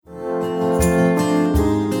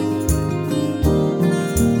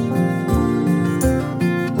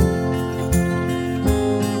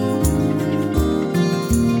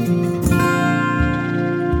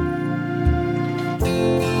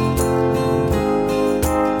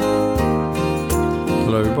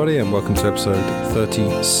everybody, and welcome to episode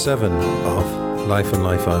 37 of Life and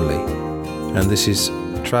Life Only. And this is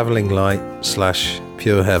Travelling Light /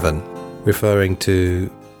 Pure Heaven, referring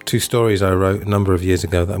to two stories I wrote a number of years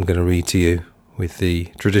ago that I'm going to read to you with the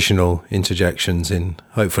traditional interjections in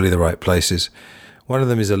hopefully the right places. One of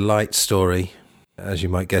them is a light story, as you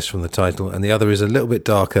might guess from the title, and the other is a little bit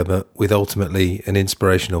darker, but with ultimately an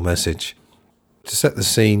inspirational message. To set the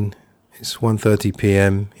scene, it's 1:30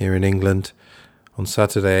 p.m. here in England on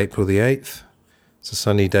Saturday, April the 8th. It's a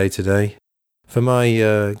sunny day today. For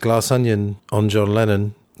my Glass Onion on John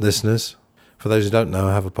Lennon listeners, for those who don't know,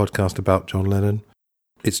 I have a podcast about John Lennon.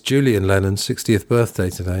 It's Julian Lennon's 60th birthday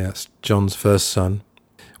today. That's John's first son,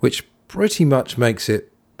 which pretty much makes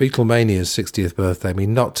it Beatlemania's 60th birthday. I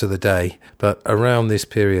mean, not to the day, but around this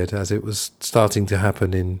period, as it was starting to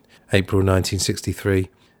happen in April 1963.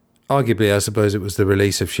 Arguably, I suppose it was the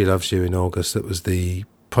release of She Loves You in August that was the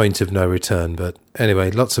point of no return. But anyway,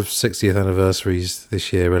 lots of 60th anniversaries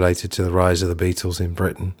this year related to the rise of the Beatles in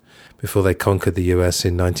Britain before they conquered the US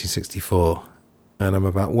in 1964. And I'm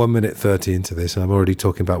about 1 minute 30 into this, and I'm already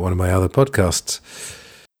talking about one of my other podcasts.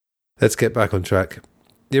 Let's get back on track.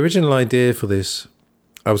 The original idea for this,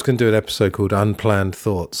 I was going to do an episode called Unplanned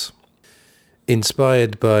Thoughts,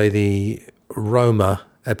 inspired by the Roma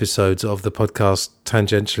episodes of the podcast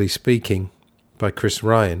Tangentially Speaking by Chris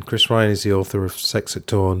Ryan. Chris Ryan is the author of Sex at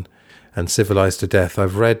Dawn and Civilized to Death.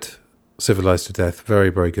 I've read Civilized to Death, very,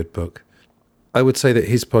 very good book. I would say that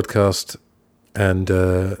his podcast and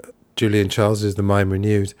Julian Charles's The Mind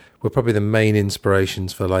Renewed were probably the main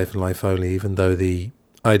inspirations for Life and Life Only, even though the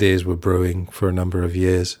ideas were brewing for a number of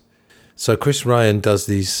years. So Chris Ryan does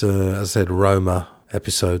these, as I said, Roma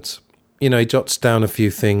episodes. You know, he jots down a few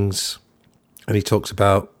things and he talks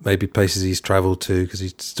about maybe places he's travelled to, because he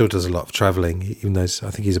still does a lot of travelling, even though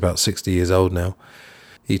I think he's about 60 years old now.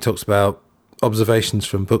 He talks about observations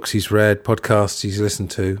from books he's read, podcasts he's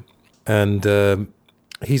listened to, and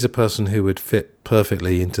he's a person who would fit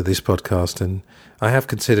perfectly into this podcast, and I have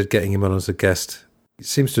considered getting him on as a guest. He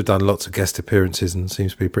seems to have done lots of guest appearances and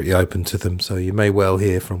seems to be pretty open to them, so you may well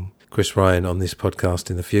hear from Chris Ryan on this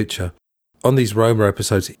podcast in the future. On these Roma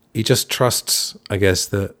episodes, he just trusts, I guess,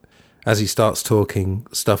 that as he starts talking,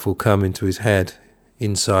 stuff will come into his head,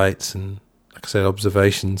 insights and, like I said,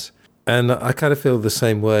 observations. And I kind of feel the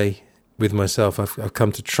same way with myself. I've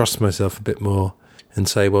come to trust myself a bit more and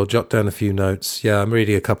say, well, jot down a few notes. Yeah, I'm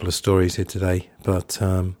reading a couple of stories here today, but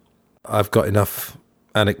I've got enough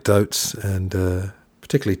anecdotes and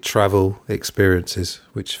particularly travel experiences,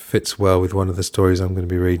 which fits well with one of the stories I'm going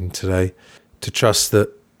to be reading today, to trust that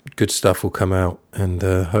good stuff will come out, and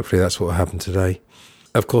hopefully that's what will happen today.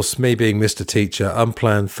 Of course, me being Mr. Teacher,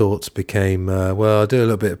 unplanned thoughts became, well, I'll do a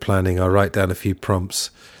little bit of planning, I'll write down a few prompts.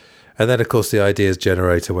 And then, of course, the ideas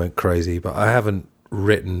generator went crazy, but I haven't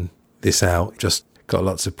written this out, just got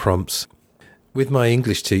lots of prompts. With my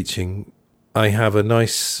English teaching, I have a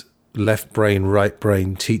nice left brain, right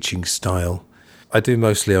brain teaching style. I do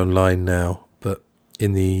mostly online now, but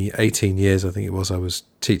in the 18 years, I think it was, I was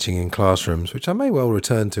teaching in classrooms, which I may well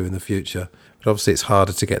return to in the future. But obviously it's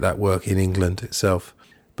harder to get that work in England itself.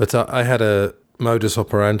 But I had a modus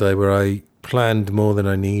operandi where I planned more than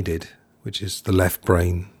I needed, which is the left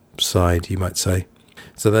brain side, you might say.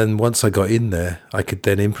 So then once I got in there, I could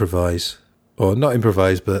then improvise, or not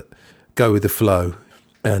improvise, but go with the flow.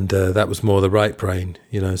 And that was more the right brain,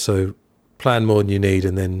 you know, so plan more than you need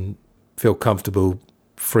and then feel comfortable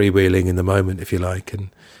freewheeling in the moment, if you like, and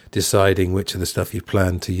deciding which of the stuff you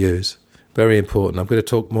plan to use. Very important. I'm going to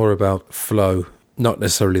talk more about flow, not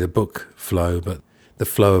necessarily the book flow, but the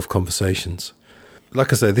flow of conversations.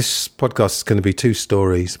 Like I say, this podcast is going to be two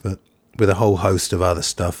stories, but with a whole host of other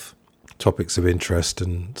stuff, topics of interest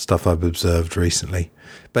and stuff I've observed recently.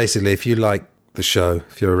 Basically, if you like the show,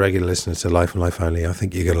 if you're a regular listener to Life and Life Only, I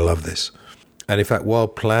think you're going to love this. And in fact, while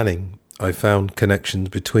planning, I found connections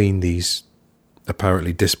between these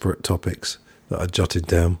apparently disparate topics that I jotted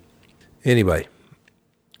down. Anyway,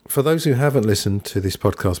 for those who haven't listened to this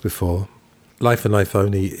podcast before, Life and Life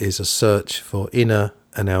Only is a search for inner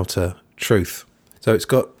and outer truth. So it's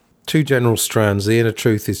got two general strands. The inner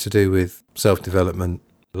truth is to do with self-development,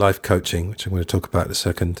 life coaching, which I'm going to talk about in a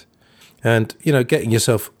second. And, you know, getting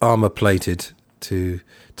yourself armor-plated to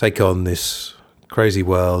take on this crazy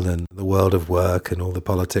world and the world of work and all the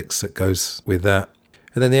politics that goes with that.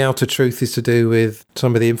 And then the outer truth is to do with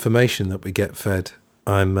some of the information that we get fed.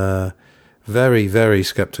 I'm very, very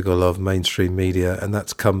skeptical of mainstream media, and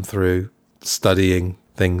that's come through studying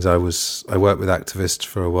things. I worked with activists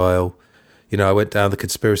for a while. You know, I went down the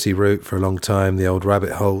conspiracy route for a long time, the old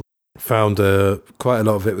rabbit hole. Found quite a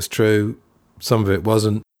lot of it was true, some of it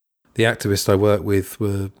wasn't. The activists I worked with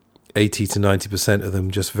were 80 to 90% of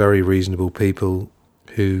them just very reasonable people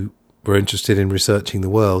who were interested in researching the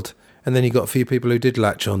world. And then you got a few people who did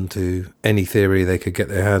latch on to any theory they could get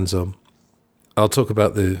their hands on. I'll talk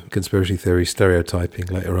about the conspiracy theory stereotyping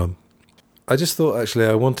later on. I just thought actually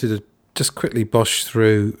I wanted to just quickly bosh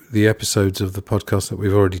through the episodes of the podcast that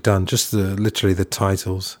we've already done, just literally the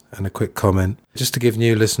titles and a quick comment, just to give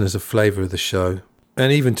new listeners a flavour of the show,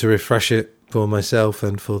 and even to refresh it for myself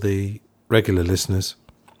and for the regular listeners.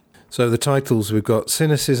 So the titles, we've got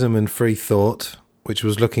Cynicism and Free Thought, which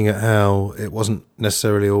was looking at how it wasn't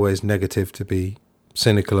necessarily always negative to be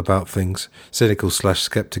cynical about things,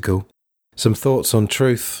 cynical/skeptical. Some thoughts on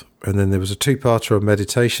truth, and then there was a two-parter on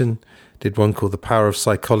meditation. Did one called The Power of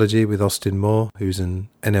Psychology with Austin Moore, who's an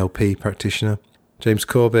NLP practitioner. James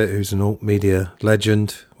Corbett, who's an alt-media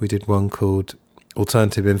legend. We did one called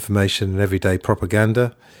Alternative Information and Everyday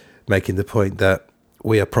Propaganda, making the point that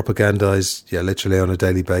we are propagandized, literally on a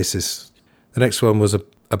daily basis. The next one was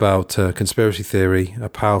about conspiracy theory, a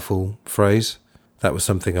powerful phrase. That was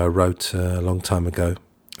something I wrote a long time ago,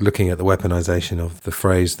 looking at the weaponization of the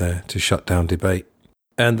phrase there to shut down debate.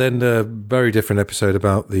 And then a very different episode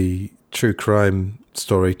about the true crime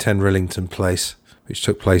story 10 Rillington Place, which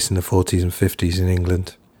took place in the 40s and 50s in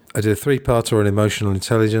England. I did a three-parter on emotional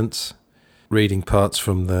intelligence, reading parts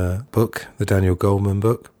from the book, the Daniel Goleman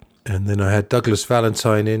book. And then I had Douglas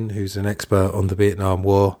Valentine in, who's an expert on the Vietnam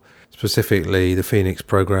War, specifically the Phoenix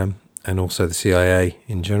program and also the CIA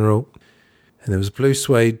in general. And there was Blue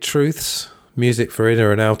Suede Truths, music for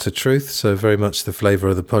inner and outer truth, so very much the flavour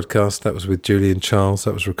of the podcast. That was with Julian Charles.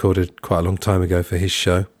 That was recorded quite a long time ago for his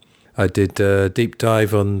show. I did a deep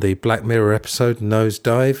dive on the Black Mirror episode,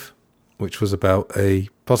 Nosedive, which was about a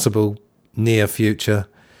possible near future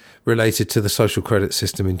related to the social credit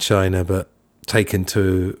system in China, but taken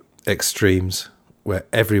to extremes where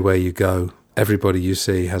everywhere you go, everybody you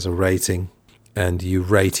see has a rating and you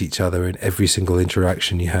rate each other in every single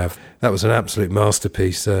interaction you have. That was an absolute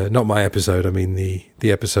masterpiece. Not my episode, I mean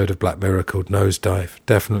the episode of Black Mirror called Nosedive.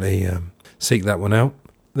 Definitely seek that one out.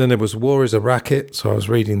 Then there was War is a Racket, so I was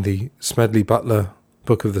reading the Smedley Butler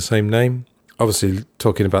book of the same name, obviously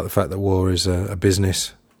talking about the fact that war is a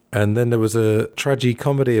business. And then there was a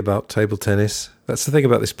tragi-comedy about table tennis. That's the thing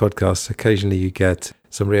about this podcast. Occasionally you get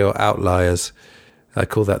some real outliers. I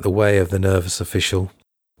call that The Way of the Nervous Official.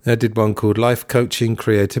 I did one called Life Coaching,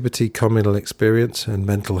 Creativity, Communal Experience and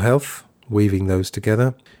Mental Health, weaving those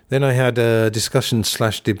together. Then I had a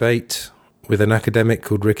discussion/debate with an academic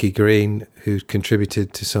called Ricky Green, who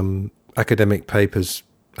contributed to some academic papers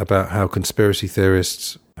about how conspiracy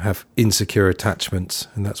theorists have insecure attachments,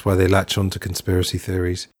 and that's why they latch on to conspiracy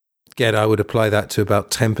theories. Again, I would apply that to about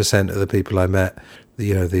 10% of the people I met,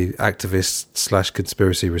 the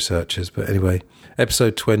activists/conspiracy researchers. But anyway,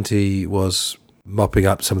 episode 20 was mopping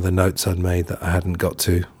up some of the notes I'd made that I hadn't got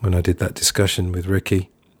to when I did that discussion with Ricky.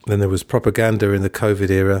 Then there was Propaganda in the COVID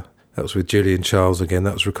era. That was with Julian Charles again.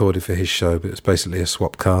 That was recorded for his show, but it's basically a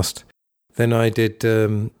swap cast. Then I did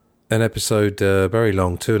an episode, very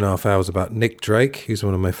long, 2.5 hours, about Nick Drake, who's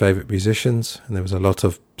one of my favourite musicians. And there was a lot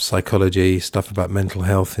of psychology, stuff about mental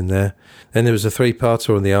health in there. Then there was a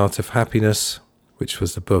three-parter on The Art of Happiness, which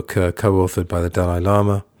was the book co-authored by the Dalai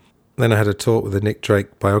Lama. Then I had a talk with the Nick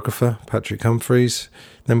Drake biographer, Patrick Humphreys.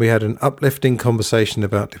 Then we had an uplifting conversation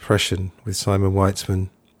about depression with Simon Weitzman,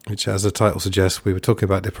 which, as the title suggests, we were talking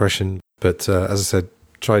about depression, but as I said,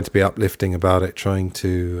 trying to be uplifting about it, trying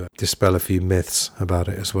to dispel a few myths about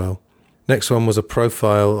it as well. Next one was a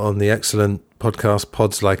profile on the excellent podcast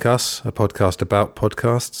Pods Like Us, a podcast about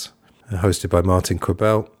podcasts, hosted by Martin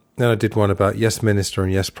Quebel. Then I did one about Yes Minister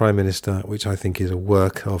and Yes Prime Minister, which I think is a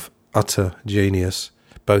work of utter genius,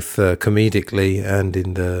 both comedically and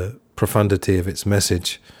in the profundity of its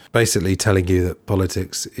message, basically telling you that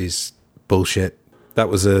politics is bullshit. That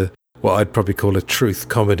was what I'd probably call a truth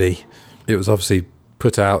comedy. It was obviously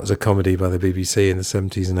put out as a comedy by the BBC in the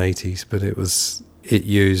 70s and 80s, but it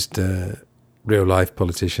used real-life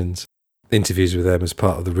politicians, interviews with them as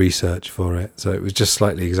part of the research for it. So it was just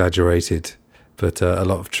slightly exaggerated, but a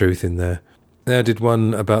lot of truth in there. Then I did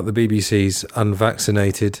one about the BBC's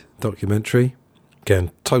Unvaccinated documentary.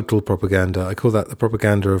 Again, total propaganda. I call that the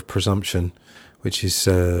propaganda of presumption, which is,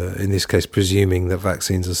 in this case, presuming that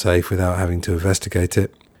vaccines are safe without having to investigate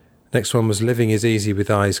it. Next one was Living is Easy with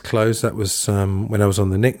Eyes Closed. That was when I was on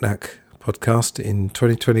the Knick Knack podcast in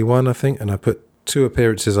 2021, I think, and I put 2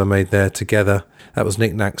 appearances I made there together. That was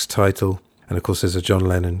Knick Knack's title, and of course there's a John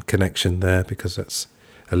Lennon connection there because that's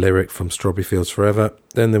a lyric from Strawberry Fields Forever.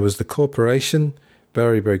 Then there was The Corporation,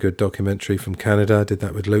 very, very good documentary from Canada. I did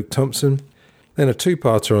that with Luke Thompson. Then a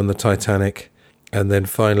 2-parter on the Titanic, And then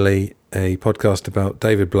finally, a podcast about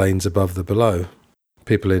David Blaine's Above the Below.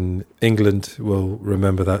 People in England will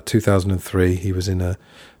remember that 2003, he was in a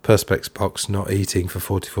Perspex box not eating for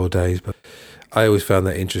 44 days. But I always found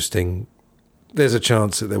that interesting. There's a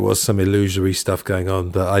chance that there was some illusory stuff going on,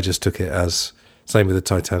 but I just took it as, same with the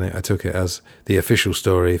Titanic, I took it as the official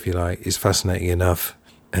story, if you like. It's fascinating enough.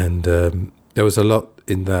 And there was a lot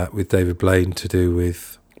in that with David Blaine to do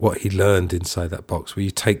with what he learned inside that box, where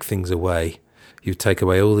you take things away. You take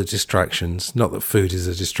away all the distractions, not that food is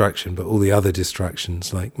a distraction, but all the other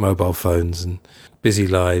distractions like mobile phones and busy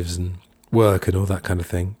lives and work and all that kind of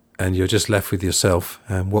thing. And you're just left with yourself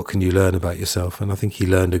and what can you learn about yourself? And I think he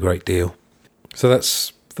learned a great deal. So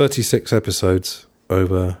that's 36 episodes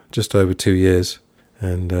over just over 2 years.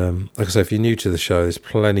 And like I say, if you're new to the show, there's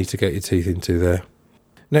plenty to get your teeth into there.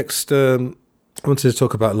 Next, I wanted to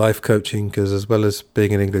talk about life coaching because as well as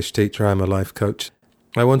being an English teacher, I'm a life coach.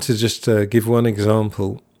 I wanted to just give one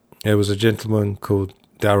example. There was a gentleman called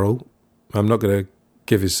Daryl. I'm not going to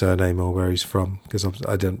give his surname or where he's from because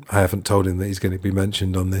I haven't told him that he's going to be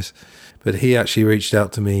mentioned on this. But he actually reached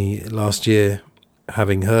out to me last year,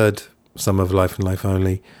 having heard some of Life and Life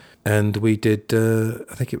Only, and we did,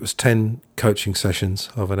 I think it was 10 coaching sessions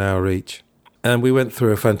of an hour each. And we went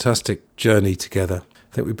through a fantastic journey together.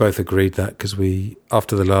 I think we both agreed that because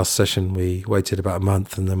after the last session, we waited about a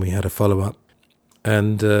month and then we had a follow-up.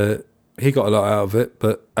 And he got a lot out of it,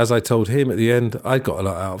 but as I told him at the end, I got a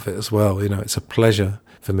lot out of it as well. You know, it's a pleasure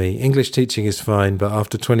for me. English teaching is fine, but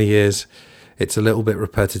after 20 years, it's a little bit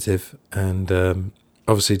repetitive. And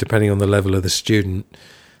obviously, depending on the level of the student,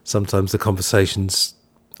 sometimes the conversations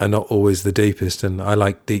are not always the deepest, and I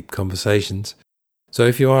like deep conversations. So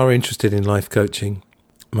if you are interested in life coaching,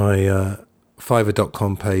 my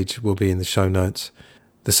Fiverr.com page will be in the show notes.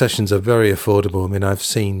 The sessions are very affordable. I mean, I've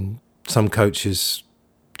seen some coaches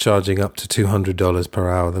charging up to $200 per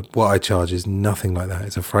hour. What I charge is nothing like that.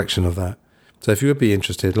 It's a fraction of that. So if you would be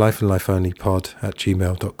interested,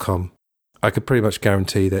 lifeandlifeonlypod@gmail.com. I could pretty much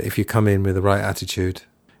guarantee that if you come in with the right attitude,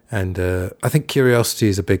 and I think curiosity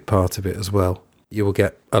is a big part of it as well, you will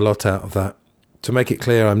get a lot out of that. To make it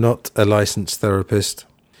clear, I'm not a licensed therapist.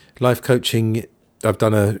 Life coaching, I've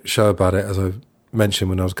done a show about it, as I mentioned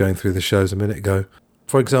when I was going through the shows a minute ago.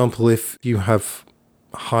 For example, if you have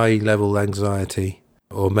high-level anxiety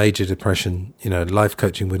or major depression, life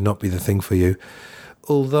coaching would not be the thing for you.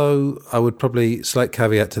 Although I would probably, slight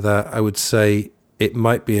caveat to that, I would say it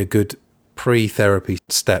might be a good pre-therapy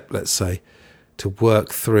step, let's say, to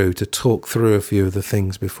talk through a few of the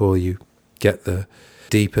things before you get the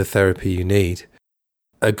deeper therapy you need.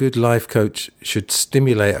 A good life coach should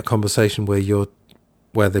stimulate a conversation where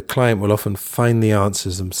the client will often find the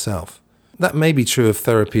answers themselves. That may be true of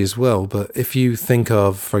therapy as well, but if you think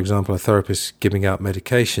of, for example, a therapist giving out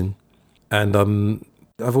medication, and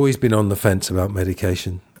I've always been on the fence about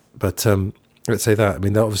medication, but let's say that. I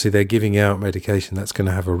mean, obviously they're giving out medication that's going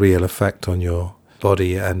to have a real effect on your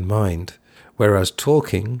body and mind. Whereas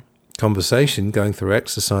conversation, going through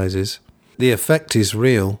exercises, the effect is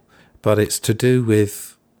real, but it's to do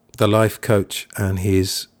with the life coach and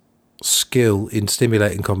his skill in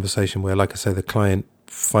stimulating conversation where, like I say, the client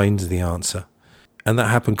finds the answer. And that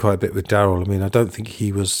happened quite a bit with Daryl. I mean, I don't think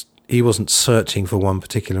he wasn't searching for one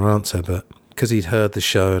particular answer, but because he'd heard the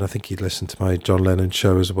show, and I think he'd listened to my John Lennon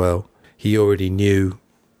show as well, he already knew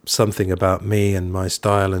something about me and my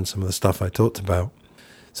style and some of the stuff I talked about.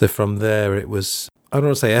 So from there, it was, I don't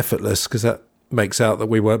want to say effortless, because that makes out that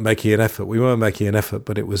we weren't making an effort. We weren't making an effort,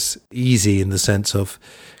 but it was easy in the sense of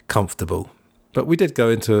comfortable. But we did go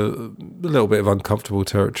into a little bit of uncomfortable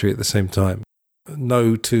territory at the same time.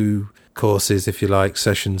 No two courses, if you like,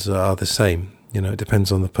 sessions are the same. It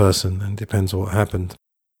depends on the person and depends on what happened.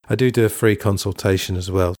 I do a free consultation as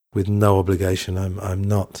well with no obligation. I'm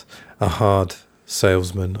not a hard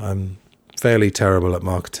salesman. I'm fairly terrible at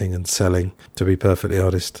marketing and selling, to be perfectly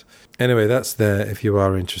honest. Anyway, that's there if you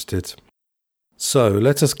are interested. So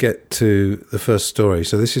let us get to the first story.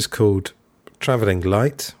 So this is called Travelling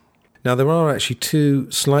Light. Now, there are actually two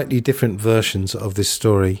slightly different versions of this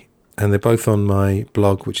story, and they're both on my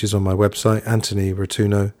blog, which is on my website, Anthony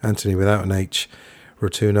Rotunno, Anthony without an H,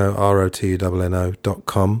 Rotunno,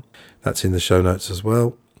 ROTUNNO.com. That's in the show notes as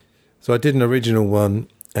well. So I did an original one,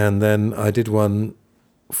 and then I did one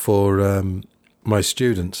for my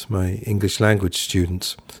students, my English language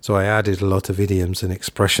students. So I added a lot of idioms and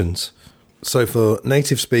expressions. So for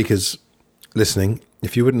native speakers listening,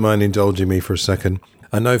 if you wouldn't mind indulging me for a second,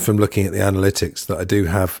 I know from looking at the analytics that I do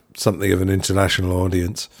have something of an international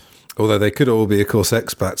audience, although they could all be, of course,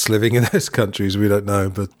 expats living in those countries. We don't know.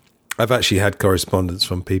 But I've actually had correspondence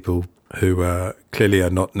from people who clearly are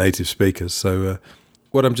not native speakers. So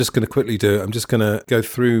what I'm just going to quickly do, I'm just going to go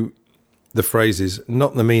through the phrases,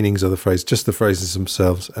 not the meanings of the phrase, just the phrases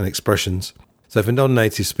themselves and expressions. So for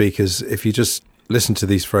non-native speakers, if you just listen to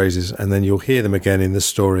these phrases and then you'll hear them again in the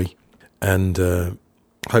story, and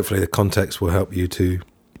hopefully the context will help you to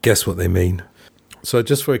guess what they mean. So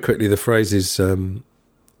just very quickly, the phrases: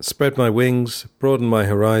 spread my wings, broaden my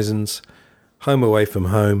horizons, home away from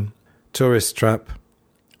home, tourist trap,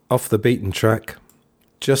 off the beaten track,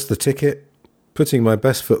 just the ticket, putting my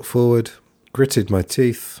best foot forward, gritted my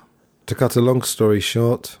teeth, to cut a long story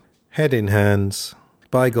short, head in hands,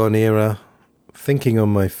 bygone era, thinking on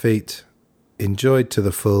my feet, enjoyed to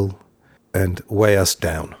the full, and weigh us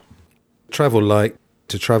down. Travel light,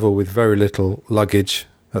 to travel with very little luggage,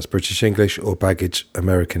 that's British English, or baggage,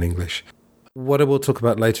 American English. What I will talk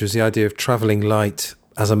about later is the idea of travelling light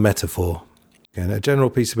as a metaphor. And a general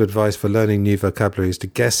piece of advice for learning new vocabulary is to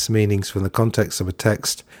guess meanings from the context of a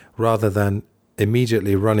text rather than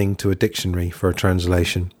immediately running to a dictionary for a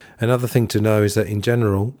translation. Another thing to know is that in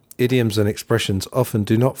general, idioms and expressions often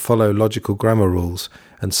do not follow logical grammar rules,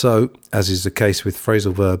 and so, as is the case with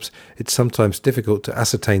phrasal verbs, it's sometimes difficult to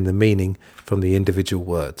ascertain the meaning from the individual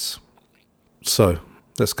words. So,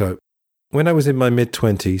 let's go. When I was in my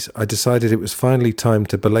mid-20s, I decided it was finally time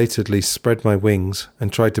to belatedly spread my wings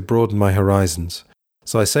and try to broaden my horizons.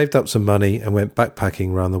 So I saved up some money and went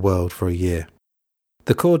backpacking around the world for a year.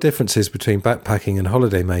 The core differences between backpacking and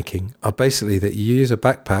holiday making are basically that you use a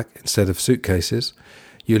backpack instead of suitcases,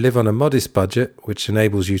 you live on a modest budget, which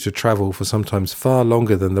enables you to travel for sometimes far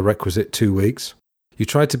longer than the requisite 2 weeks, you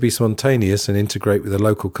try to be spontaneous and integrate with the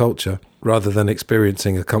local culture rather than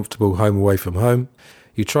experiencing a comfortable home away from home,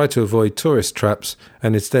 you try to avoid tourist traps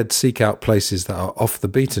and instead seek out places that are off the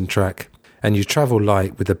beaten track, and you travel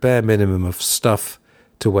light with a bare minimum of stuff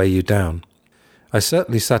to weigh you down. I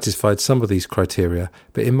certainly satisfied some of these criteria,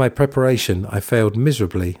 but in my preparation I failed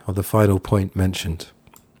miserably on the final point mentioned.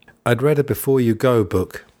 I'd read a Before You Go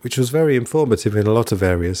book, which was very informative in a lot of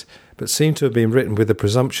areas, but seemed to have been written with the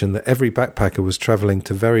presumption that every backpacker was travelling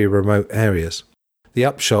to very remote areas. The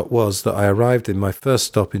upshot was that I arrived in my first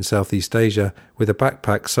stop in Southeast Asia with a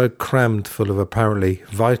backpack so crammed full of apparently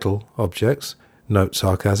vital objects, note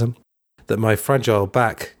sarcasm, that my fragile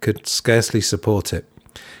back could scarcely support it.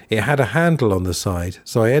 It had a handle on the side,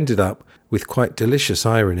 so I ended up, with quite delicious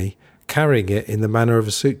irony, carrying it in the manner of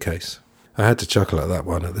a suitcase. I had to chuckle at that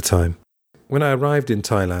one at the time. When I arrived in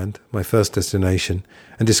Thailand, my first destination,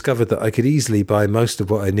 and discovered that I could easily buy most of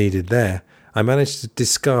what I needed there, I managed to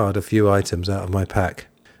discard a few items out of my pack.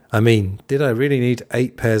 I mean, did I really need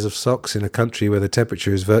 8 pairs of socks in a country where the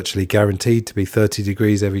temperature is virtually guaranteed to be 30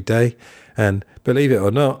 degrees every day? And, believe it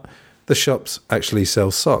or not, the shops actually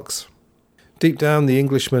sell socks. Deep down, the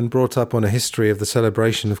Englishman brought up on a history of the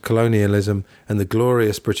celebration of colonialism and the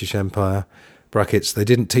glorious British Empire, brackets, they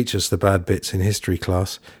didn't teach us the bad bits in history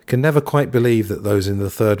class, can never quite believe that those in the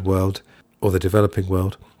third world, or the developing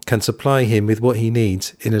world, can supply him with what he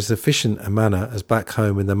needs in as efficient a manner as back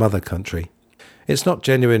home in the mother country. It's not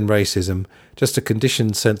genuine racism, just a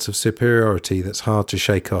conditioned sense of superiority that's hard to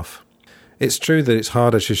shake off. It's true that it's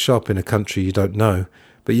harder to shop in a country you don't know,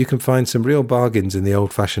 but you can find some real bargains in the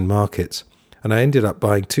old-fashioned markets, and I ended up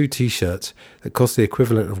buying 2 t-shirts that cost the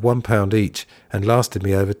equivalent of £1 each and lasted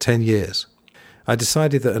me over 10 years. I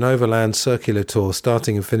decided that an overland circular tour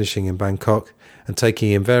starting and finishing in Bangkok and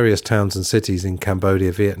taking in various towns and cities in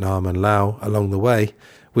Cambodia, Vietnam and Laos along the way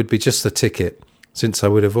would be just the ticket, since I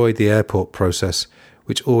would avoid the airport process,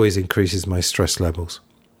 which always increases my stress levels.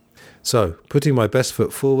 So, putting my best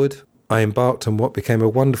foot forward, I embarked on what became a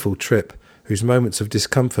wonderful trip, whose moments of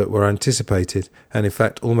discomfort were anticipated and in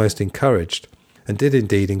fact almost encouraged, and did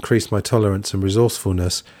indeed increase my tolerance and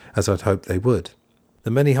resourcefulness as I'd hoped they would. The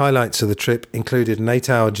many highlights of the trip included an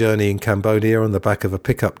 8-hour journey in Cambodia on the back of a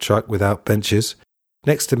pickup truck without benches.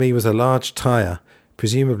 Next to me was a large tyre,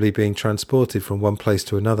 presumably being transported from one place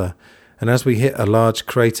to another, and as we hit a large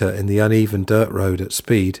crater in the uneven dirt road at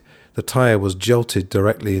speed, the tyre was jolted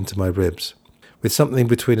directly into my ribs. With something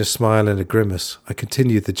between a smile and a grimace, I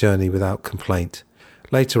continued the journey without complaint.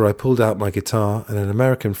 Later I pulled out my guitar and an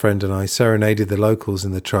American friend and I serenaded the locals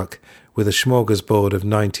in the truck with a smorgasbord of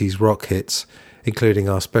 90s rock hits, including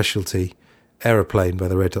our specialty, Aeroplane by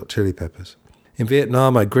the Red Hot Chili Peppers. In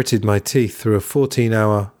Vietnam I gritted my teeth through a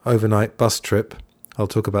 14-hour overnight bus trip. I'll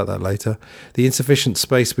talk about that later. The insufficient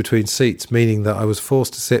space between seats meaning that I was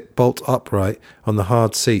forced to sit bolt upright on the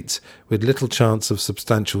hard seats with little chance of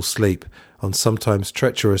substantial sleep on sometimes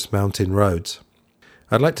treacherous mountain roads.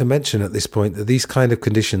 I'd like to mention at this point that these kind of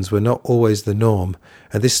conditions were not always the norm,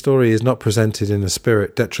 and this story is not presented in a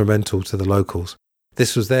spirit detrimental to the locals.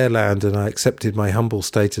 This was their land, and I accepted my humble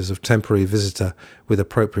status of temporary visitor with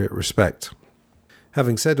appropriate respect.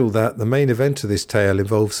 Having said all that, the main event of this tale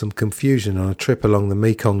involves some confusion on a trip along the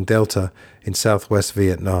Mekong Delta in southwest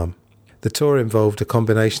Vietnam. The tour involved a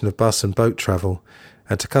combination of bus and boat travel,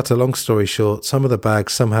 and to cut a long story short, some of the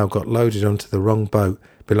bags somehow got loaded onto the wrong boat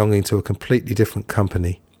belonging to a completely different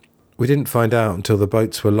company. We didn't find out until the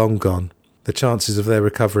boats were long gone, the chances of their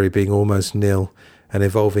recovery being almost nil and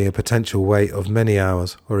involving a potential wait of many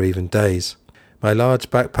hours or even days. My large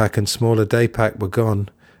backpack and smaller day pack were gone,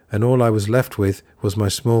 and all I was left with was my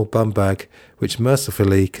small bum bag, which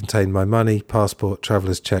mercifully contained my money, passport,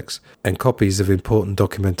 traveller's checks, and copies of important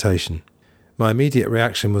documentation. My immediate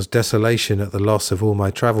reaction was desolation at the loss of all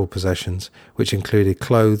my travel possessions, which included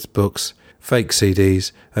clothes, books, fake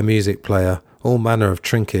CDs, a music player, all manner of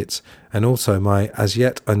trinkets, and also my as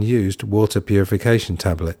yet unused water purification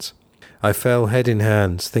tablets. I fell head in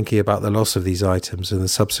hands thinking about the loss of these items and the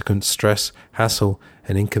subsequent stress, hassle,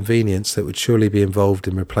 and inconvenience that would surely be involved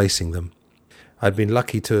in replacing them. I'd been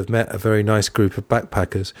lucky to have met a very nice group of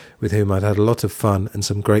backpackers with whom I'd had a lot of fun and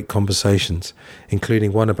some great conversations,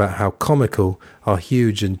 including one about how comical our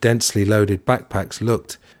huge and densely loaded backpacks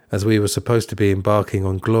looked, as we were supposed to be embarking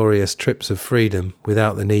on glorious trips of freedom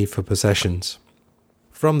without the need for possessions.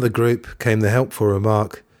 From the group came the helpful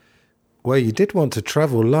remark, "Well, you did want to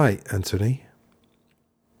travel light, Anthony."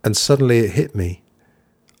 And suddenly it hit me.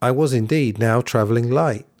 I was indeed now travelling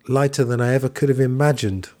light, lighter than I ever could have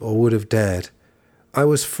imagined or would have dared. I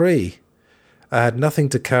was free. I had nothing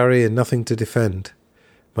to carry and nothing to defend.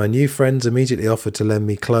 My new friends immediately offered to lend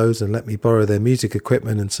me clothes and let me borrow their music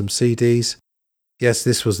equipment and some CDs. Yes,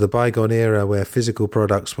 this was the bygone era where physical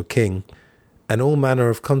products were king, and all manner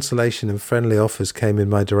of consolation and friendly offers came in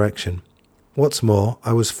my direction. What's more,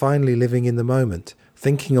 I was finally living in the moment,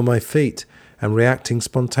 thinking on my feet and reacting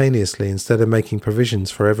spontaneously instead of making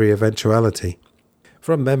provisions for every eventuality.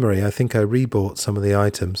 From memory, I think I rebought some of the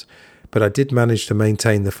items, but I did manage to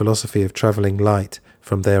maintain the philosophy of travelling light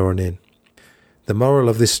from there on in. The moral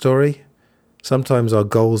of this story? Sometimes our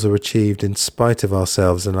goals are achieved in spite of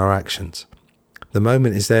ourselves and our actions. The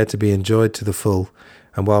moment is there to be enjoyed to the full,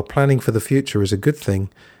 and while planning for the future is a good thing,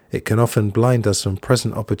 it can often blind us from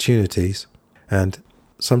present opportunities, and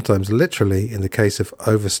sometimes literally, in the case of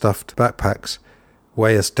overstuffed backpacks,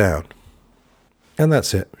 weigh us down. And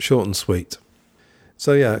that's it, short and sweet.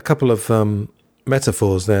 So yeah, a couple of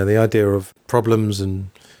metaphors there, the idea of problems and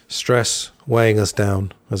stress weighing us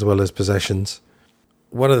down as well as possessions.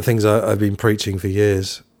 One of the things I've been preaching for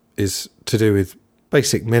years is to do with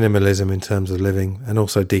basic minimalism in terms of living and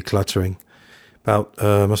also decluttering. About,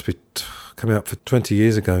 must be coming up for 20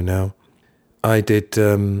 years ago now, I did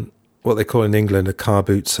what they call in England a car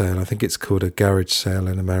boot sale. I think it's called a garage sale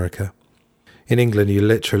in America. In England,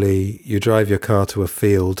 you drive your car to a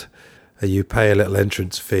field, you pay a little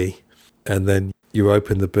entrance fee, and then you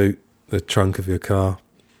open the boot, the trunk of your car,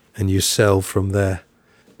 and you sell from there.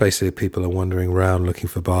 Basically, people are wandering around looking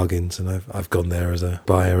for bargains, and I've gone there as a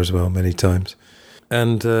buyer as well many times.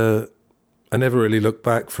 And I never really looked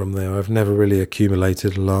back from there. I've never really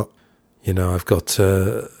accumulated a lot. You know, I've got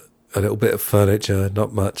a little bit of furniture,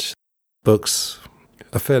 not much, books,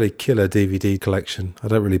 a fairly killer DVD collection. I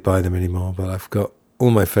don't really buy them anymore, but I've got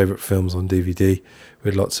all my favourite films on DVD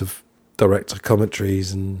with lots of director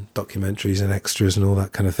commentaries and documentaries and extras and all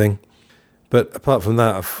that kind of thing. But apart from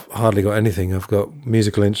that, I've hardly got anything. I've got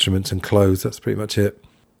musical instruments and clothes. That's pretty much it.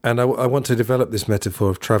 And I want to develop this metaphor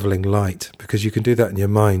of travelling light, because you can do that in your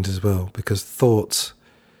mind as well, because thoughts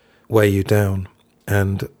weigh you down.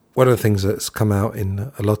 And one of the things that's come out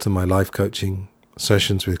in a lot of my life coaching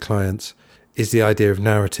sessions with clients is the idea of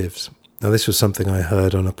narratives. Now, this was something I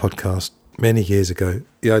heard on a podcast many years ago,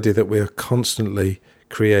 the idea that we are constantly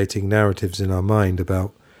creating narratives in our mind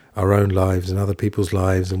about our own lives and other people's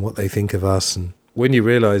lives and what they think of us. And when you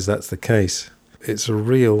realise that's the case, it's a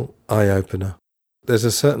real eye-opener. There's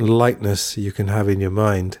a certain lightness you can have in your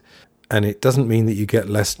mind, and it doesn't mean that you get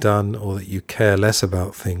less done or that you care less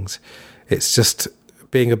about things. It's just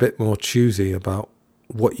being a bit more choosy about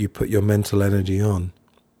what you put your mental energy on.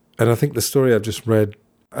 And I think the story I've just read,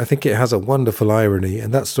 I think it has a wonderful irony,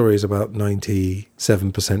 and that story is about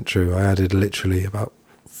 97% true. I added literally about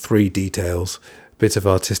 3 details, a bit of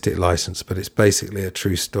artistic license, but it's basically a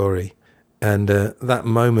true story. And that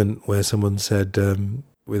moment where someone said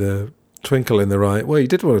with a twinkle in their eye, well, you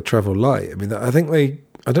did want to travel light. I mean, I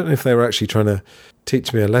don't know if they were actually trying to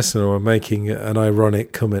teach me a lesson or making an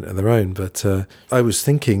ironic comment of their own, but I was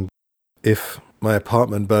thinking if my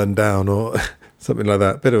apartment burned down or something like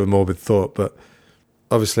that. Bit of a morbid thought, but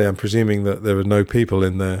obviously I'm presuming that there are no people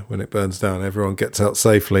in there when it burns down. Everyone gets out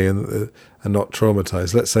safely and are not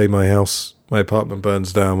traumatized. Let's say my apartment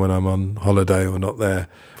burns down when I'm on holiday or not there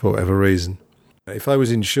for whatever reason. If I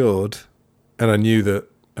was insured and I knew that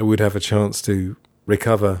I would have a chance to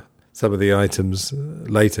recover some of the items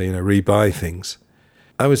later, rebuy things,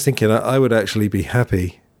 I was thinking I would actually be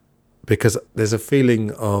happy because there's a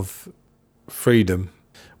feeling of freedom.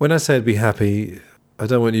 When I say I'd be happy, I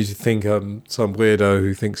don't want you to think I'm some weirdo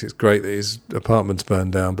who thinks it's great that his apartment's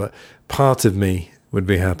burned down, but part of me would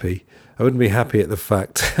be happy. I wouldn't be happy at the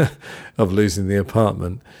fact of losing the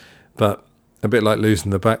apartment, but a bit like losing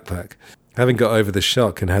the backpack. Having got over the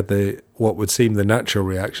shock and had what would seem the natural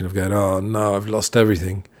reaction of going, oh no, I've lost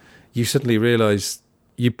everything, you suddenly realise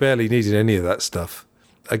you barely needed any of that stuff.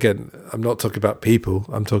 Again, I'm not talking about people,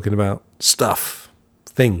 I'm talking about stuff,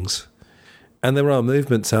 things. And there are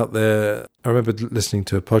movements out there. I remember listening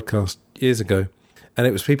to a podcast years ago, and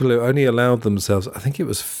it was people who only allowed themselves, I think it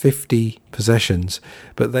was 50 possessions,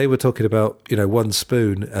 but they were talking about, one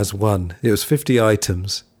spoon as one. It was 50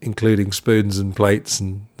 items, including spoons and plates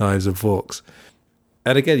and knives and forks.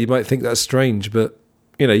 And again, you might think that's strange, but,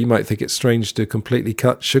 you might think it's strange to completely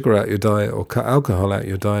cut sugar out your diet or cut alcohol out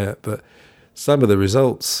your diet, but some of the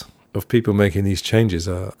results of people making these changes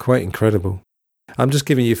are quite incredible. I'm just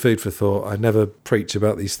giving you food for thought. I never preach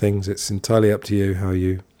about these things. It's entirely up to you how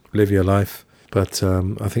you live your life. But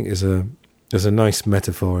I think there's a nice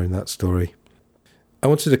metaphor in that story. I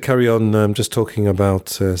wanted to carry on just talking about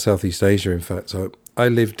Southeast Asia, in fact. So I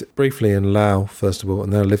lived briefly in Laos, first of all,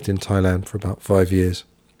 and then I lived in Thailand for about 5 years.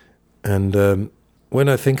 And when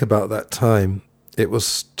I think about that time, it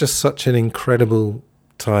was just such an incredible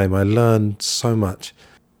time. I learned so much.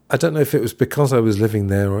 I don't know if it was because I was living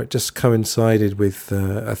there or it just coincided with,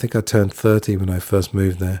 I think I turned 30 when I first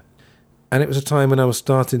moved there. And it was a time when I was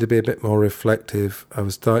starting to be a bit more reflective. I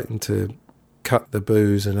was starting to cut the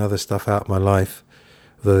booze and other stuff out of my life,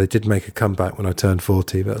 although they did make a comeback when I turned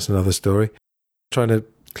 40, but that's another story. Trying to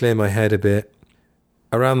clear my head a bit.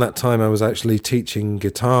 Around that time I was actually teaching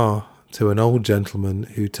guitar to an old gentleman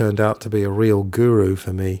who turned out to be a real guru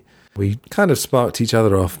for me. We kind of sparked each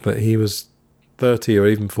other off, but he was 30 or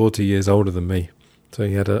even 40 years older than me. So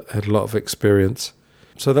he had a lot of experience.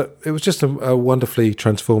 So that it was just a wonderfully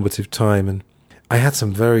transformative time. And I had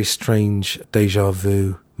some very strange déjà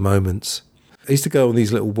vu moments. I used to go on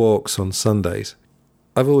these little walks on Sundays.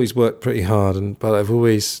 I've always worked pretty hard, but I've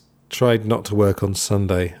always tried not to work on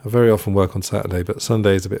Sunday. I very often work on Saturday, but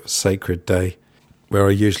Sunday is a bit of a sacred day where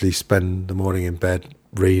I usually spend the morning in bed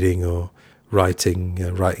reading or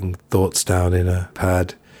writing thoughts down in a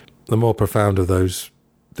pad. The more profound of those,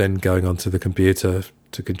 then going onto the computer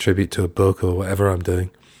to contribute to a book or whatever I'm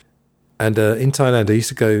doing. And in Thailand, I used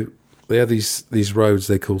to go, they have these roads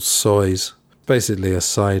they call sois, basically a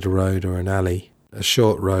side road or an alley, a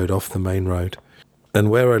short road off the main road. And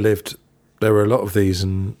where I lived, there were a lot of these,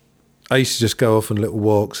 and I used to just go off on little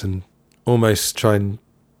walks and almost try and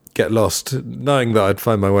get lost, knowing that I'd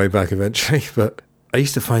find my way back eventually. But I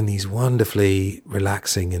used to find these wonderfully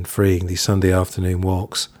relaxing and freeing, these Sunday afternoon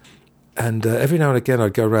walks. And every now and again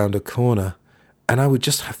I'd go around a corner and I would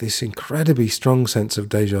just have this incredibly strong sense of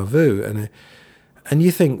déjà vu. And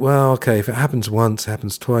you think, well, okay, if it happens once, it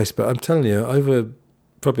happens twice. But I'm telling you, over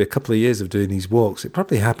probably a couple of years of doing these walks, it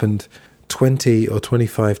probably happened 20 or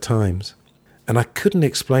 25 times. And I couldn't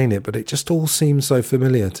explain it, but it just all seemed so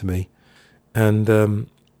familiar to me. And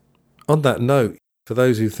on that note, for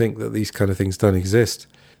those who think that these kind of things don't exist,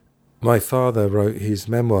 my father wrote his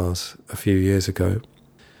memoirs a few years ago.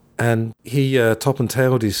 And he top and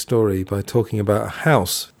tailed his story by talking about a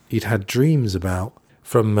house he'd had dreams about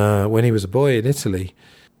from when he was a boy in Italy.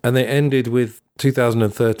 And they ended with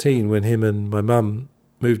 2013 when him and my mum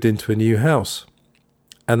moved into a new house.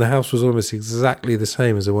 And the house was almost exactly the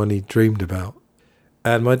same as the one he dreamed about.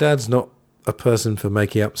 And my dad's not a person for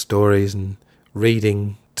making up stories and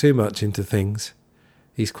reading too much into things.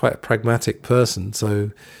 He's quite a pragmatic person.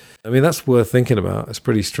 So, I mean, that's worth thinking about. It's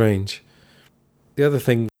pretty strange. The other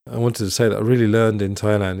thing I wanted to say that I really learned in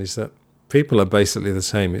Thailand is that people are basically the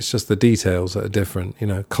same. It's just the details that are different,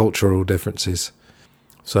 cultural differences.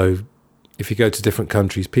 So if you go to different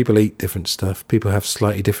countries, people eat different stuff. People have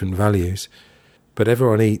slightly different values. But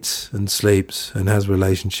everyone eats and sleeps and has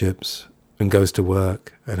relationships and goes to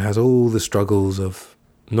work and has all the struggles of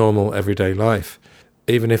normal everyday life,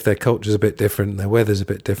 even if their culture's a bit different, their weather's a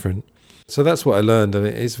bit different. So that's what I learned, and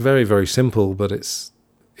it's very, very simple, but it's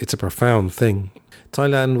a profound thing.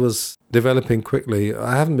 Thailand was developing quickly.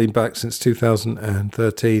 I haven't been back since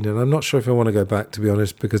 2013, and I'm not sure if I want to go back, to be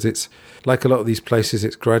honest, because it's like a lot of these places,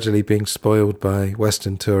 it's gradually being spoiled by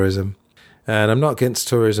Western tourism. And I'm not against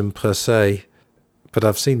tourism per se, but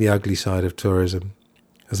I've seen the ugly side of tourism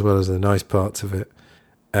as well as the nice parts of it.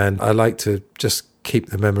 And I like to just keep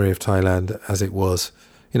the memory of Thailand as it was.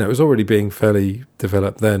 You know, it was already being fairly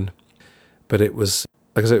developed then, but it was,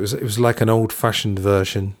 like I said, it was like an old-fashioned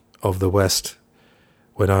version of the West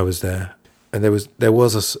when I was there. And there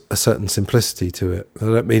was a certain simplicity to it. I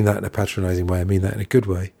don't mean that in a patronising way, I mean that in a good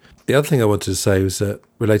way. The other thing I wanted to say was that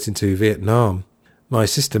relating to Vietnam, my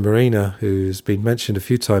sister Marina, who's been mentioned a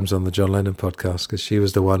few times on the John Lennon podcast, because she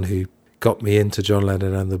was the one who got me into John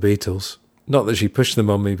Lennon and the Beatles. Not that she pushed them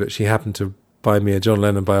on me, but she happened to buy me a John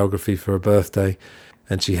Lennon biography for a birthday,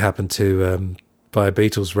 and she happened to buy a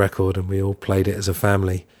Beatles record, and we all played it as a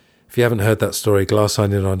family. If you haven't heard that story, Glass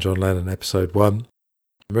Onion on John Lennon, episode 1.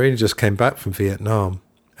 Marina just came back from Vietnam,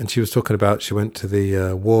 and she was talking about, she went to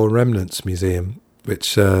the War Remnants Museum,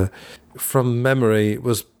 which from memory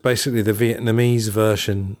was basically the Vietnamese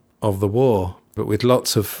version of the war, but with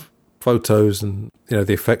lots of photos and, you know,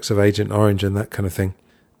 the effects of Agent Orange and that kind of thing.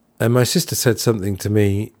 And my sister said something to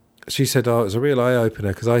me. She said, it was a real eye-opener,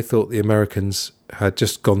 because I thought the Americans had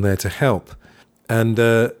just gone there to help. And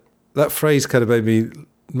that phrase kind of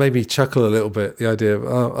made me chuckle a little bit, the idea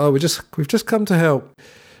of, we've just come to help.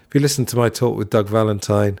 If you listen to my talk with Doug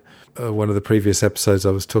Valentine, one of the previous episodes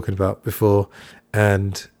I was talking about before,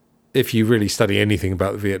 and if you really study anything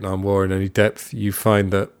about the Vietnam War in any depth, you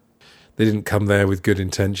find that they didn't come there with good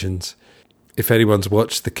intentions. If anyone's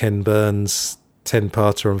watched the Ken Burns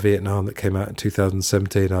 10-parter on Vietnam that came out in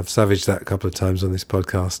 2017, I've savaged that a couple of times on this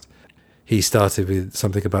podcast. He started with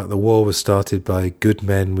something about the war was started by good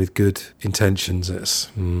men with good intentions.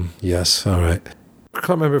 Yes, all right. I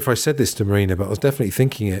can't remember if I said this to Marina, but I was definitely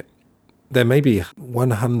thinking it. There may be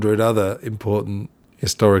 100 other important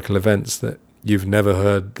historical events that you've never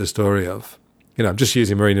heard the story of. You know, I'm just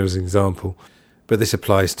using Marina as an example, but this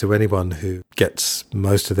applies to anyone who gets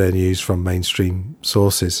most of their news from mainstream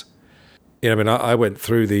sources. You know, I mean, I went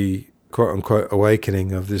through the quote-unquote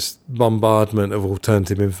awakening of this bombardment of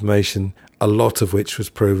alternative information, a lot of which was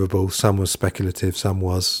provable, some was speculative, some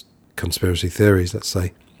was conspiracy theories, let's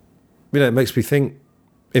say. You know, it makes me think,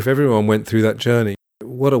 if everyone went through that journey,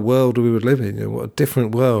 what a world we would live in, you know, what a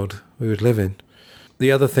different world we would live in.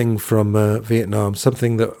 The other thing from Vietnam,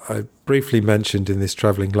 something that I briefly mentioned in this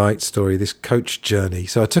Travelling Light story, this coach journey.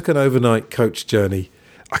 So I took an overnight coach journey.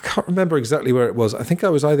 I can't remember exactly where it was. I think I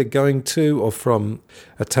was either going to or from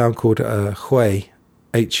a town called Hue,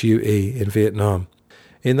 H-U-E, in Vietnam.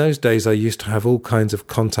 In those days, I used to have all kinds of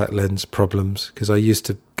contact lens problems, because I used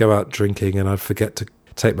to go out drinking and I'd forget to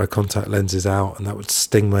take my contact lenses out, and that would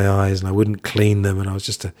sting my eyes, and I wouldn't clean them, and I was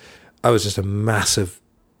just a massive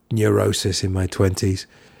neurosis in my 20s.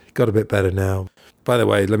 Got a bit better now. By the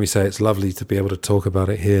way, let me say, it's lovely to be able to talk about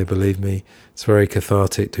it here, believe me. It's very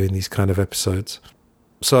cathartic doing these kind of episodes.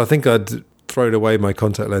 So I think I'd thrown away my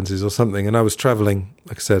contact lenses or something, and I was travelling.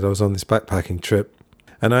 Like I said, I was on this backpacking trip,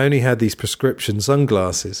 and I only had these prescription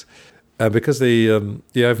sunglasses. Because the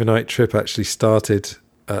overnight trip actually started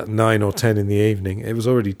at 9 or 10 in the evening, it was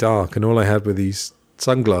already dark, and all I had were these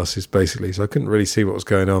sunglasses, basically, so I couldn't really see what was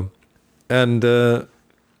going on. And the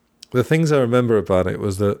things I remember about it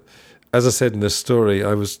was that, as I said in the story,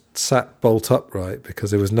 I was sat bolt upright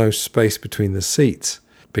because there was no space between the seats,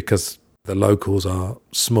 because the locals are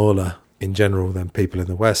smaller in general than people in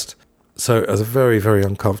the West. So it was a very, very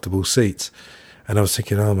uncomfortable seats. And I was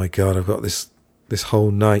thinking, oh my God, I've got this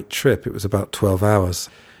whole night trip. It was about 12 hours.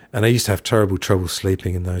 And I used to have terrible trouble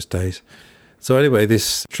sleeping in those days. So anyway,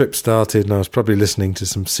 this trip started, and I was probably listening to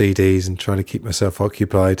some CDs and trying to keep myself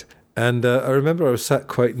occupied. And I remember I was sat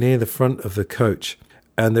quite near the front of the coach,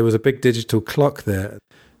 and there was a big digital clock there.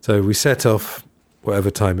 So we set off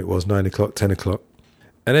whatever time it was, 9 o'clock, 10 o'clock.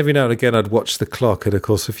 And every now and again I'd watch the clock, and of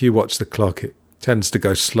course if you watch the clock it tends to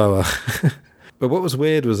go slower. But what was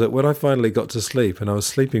weird was that when I finally got to sleep, and I was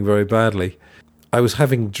sleeping very badly, I was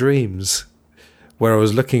having dreams where I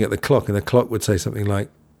was looking at the clock, and the clock would say something like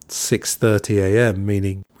 6:30 a.m,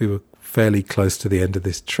 meaning we were fairly close to the end of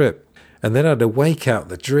this trip. And then I'd awake out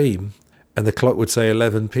the dream, and the clock would say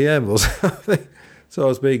 11 p.m. or something. So I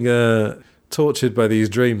was being tortured by these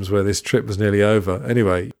dreams where this trip was nearly over.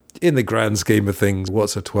 Anyway, in the grand scheme of things,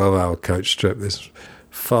 what's a 12-hour coach trip? There's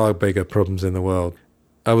far bigger problems in the world.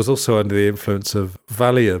 I was also under the influence of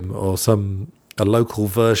Valium, or a local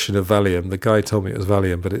version of Valium. The guy told me it was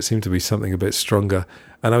Valium, but it seemed to be something a bit stronger.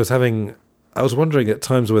 And I was wondering at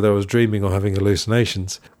times whether I was dreaming or having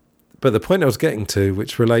hallucinations. But the point I was getting to,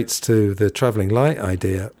 which relates to the travelling light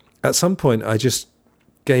idea, at some point I just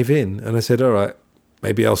gave in and I said, all right,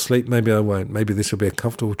 maybe I'll sleep, maybe I won't. Maybe this will be a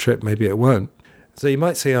comfortable trip, maybe it won't. So you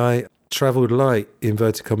might say I travelled light,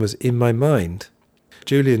 inverted commas, in my mind.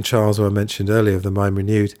 Julian Charles, who I mentioned earlier of the Mind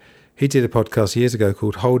Renewed, he did a podcast years ago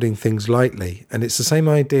called Holding Things Lightly. And it's the same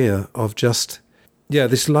idea of just,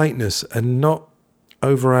 this lightness and not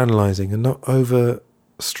over-analysing and not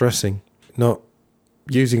over-stressing, not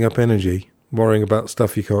using up energy, worrying about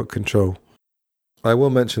stuff you can't control. I will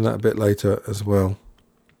mention that a bit later as well.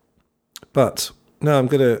 But now I'm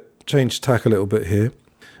going to change tack a little bit here.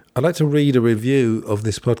 I'd like to read a review of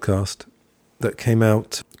this podcast that came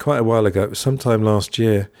out quite a while ago. It was sometime last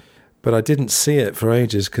year, but I didn't see it for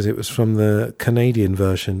ages because it was from the Canadian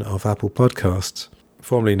version of Apple Podcasts,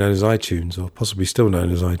 formerly known as iTunes, or possibly still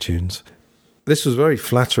known as iTunes. This was very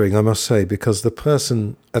flattering, I must say, because the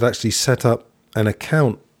person had actually set up an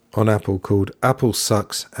account on Apple called Apple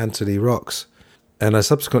Sucks, Anthony Rocks. And I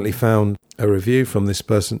subsequently found a review from this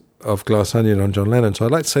person of Glass Onion on John Lennon. So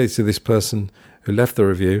I'd like to say to this person who left the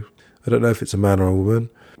review, I don't know if it's a man or a woman,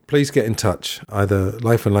 please get in touch, either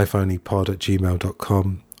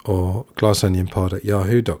lifeandlifeonlypod@gmail.com or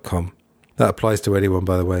glassonionpod@yahoo.com. That applies to anyone,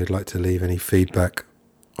 by the way, who'd like to leave any feedback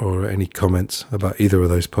or any comments about either of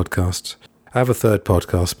those podcasts. I have a third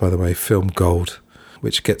podcast, by the way, Film Gold,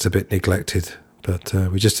 which gets a bit neglected. But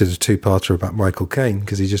we just did a two-parter about Michael Caine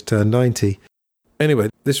because he just turned 90. Anyway,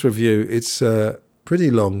 this review, it's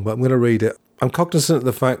pretty long, but I'm going to read it. I'm cognizant of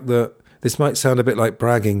the fact that this might sound a bit like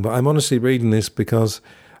bragging, but I'm honestly reading this because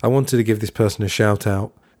I wanted to give this person a shout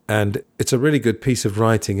out, and it's a really good piece of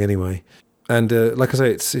writing anyway. And like I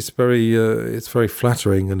say, it's very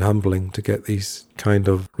flattering and humbling to get these kind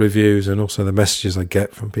of reviews and also the messages I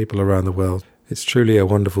get from people around the world. It's truly a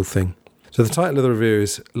wonderful thing. So the title of the review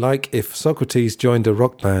is Like If Socrates Joined a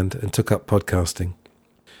Rock Band and Took Up Podcasting.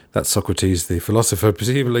 That's Socrates, the philosopher,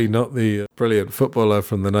 presumably not the brilliant footballer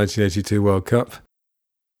from the 1982 World Cup.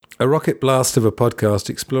 A rocket blast of a podcast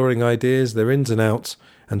exploring ideas, their ins and outs,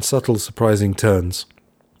 and subtle, surprising turns.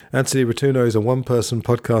 Anthony Rotuno is a one-person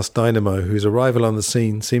podcast dynamo whose arrival on the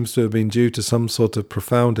scene seems to have been due to some sort of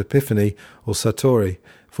profound epiphany or satori,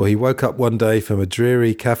 for he woke up one day from a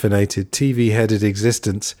dreary, caffeinated, TV-headed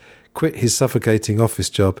existence, quit his suffocating office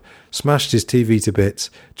job, smashed his TV to bits,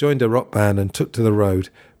 joined a rock band and took to the road,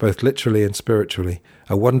 both literally and spiritually,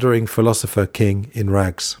 a wandering philosopher king in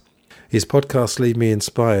rags. His podcasts leave me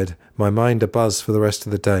inspired, my mind abuzz for the rest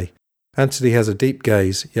of the day. Anthony has a deep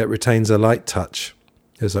gaze, yet retains a light touch.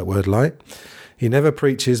 There's that word, light. He never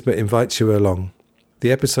preaches, but invites you along.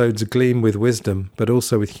 The episodes gleam with wisdom, but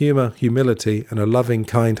also with humour, humility, and a loving,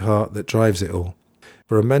 kind heart that drives it all.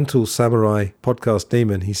 For a mental samurai podcast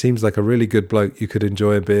demon, he seems like a really good bloke you could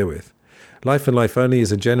enjoy a beer with. Life and Life Only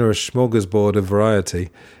is a generous smorgasbord of variety.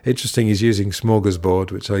 Interesting he's using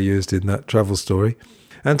smorgasbord, which I used in that travel story.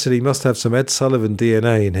 Anthony must have some Ed Sullivan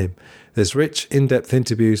DNA in him. There's rich, in-depth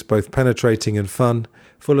interviews, both penetrating and fun,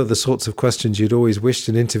 full of the sorts of questions you'd always wished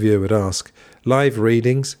an interviewer would ask. Live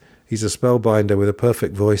readings. He's a spellbinder with a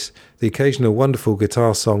perfect voice. The occasional wonderful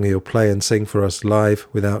guitar song he'll play and sing for us live,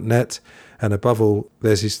 without net. And above all,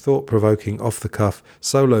 there's his thought-provoking, off-the-cuff,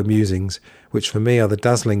 solo musings, which for me are the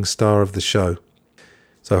dazzling star of the show.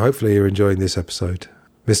 So hopefully you're enjoying this episode.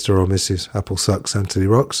 Mr. or Mrs. Apple Sucks, Anthony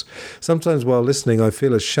Rocks. Sometimes while listening, I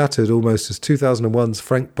feel as shattered almost as 2001's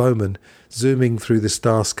Frank Bowman zooming through the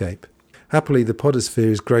starscape. Happily, the podosphere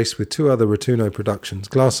is graced with two other Rotuno productions,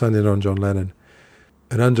 Glass Onion on John Lennon,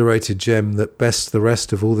 an underrated gem that bests the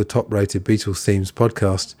rest of all the top-rated Beatles themes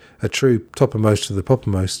podcasts, a true toppermost of the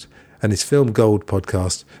poppermost, and his Film Gold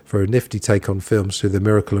podcast for a nifty take on films through the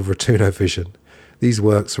miracle of Rotuno vision. These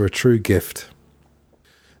works are a true gift.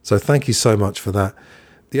 So thank you so much for that.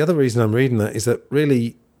 The other reason I'm reading that is that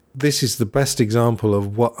really this is the best example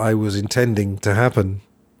of what I was intending to happen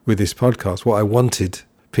with this podcast, what I wanted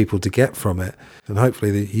people to get from it. And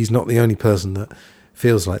hopefully he's not the only person that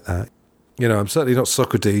feels like that. You know, I'm certainly not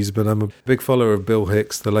Socrates, but I'm a big follower of Bill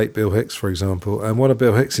Hicks, the late Bill Hicks, for example. And one of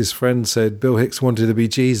Bill Hicks's friends said Bill Hicks wanted to be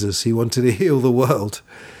Jesus. He wanted to heal the world.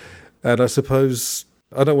 And I suppose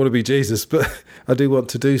I don't want to be Jesus, but I do want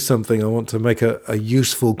to do something. I want to make a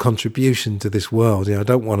useful contribution to this world. You know, I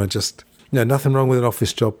don't want to just, nothing wrong with an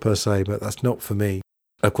office job per se, but that's not for me.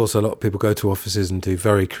 Of course, a lot of people go to offices and do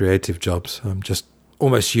very creative jobs. I'm just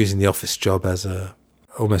almost using the office job as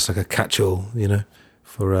almost like a catch-all,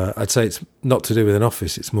 for, I'd say it's not to do with an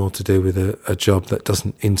office. It's more to do with a job that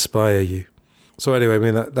doesn't inspire you. So anyway, I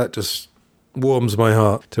mean, that just warms my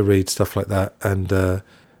heart to read stuff like that. And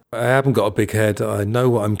I haven't got a big head. I know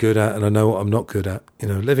what I'm good at and I know what I'm not good at.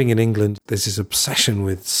 Living in England, there's this obsession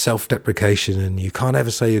with self-deprecation and you can't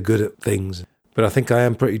ever say you're good at things. But I think I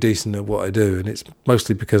am pretty decent at what I do, and it's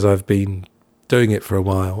mostly because I've been doing it for a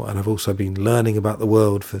while and I've also been learning about the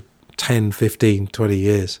world for 10, 15, 20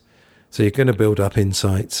 years. So you're going to build up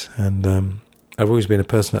insights, and I've always been a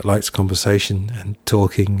person that likes conversation and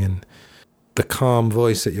talking, and the calm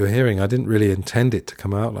voice that you're hearing, I didn't really intend it to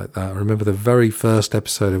come out like that. I remember the very first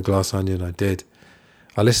episode of Glass Onion I did.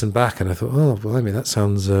 I listened back and I thought, oh, blimey, that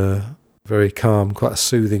sounds very calm, quite a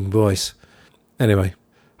soothing voice. Anyway,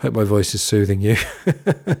 hope my voice is soothing you.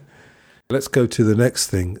 Let's go to the next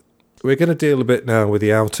thing. We're going to deal a bit now with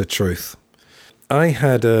the outer truth. I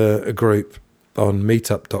had a group on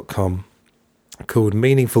meetup.com called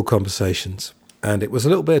Meaningful Conversations, and it was a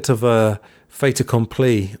little bit of a fait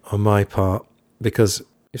accompli on my part, because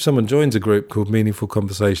if someone joins a group called Meaningful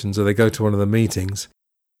Conversations or they go to one of the meetings,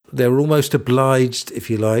 they're almost obliged, if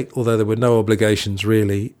you like, although there were no obligations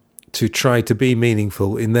really, to try to be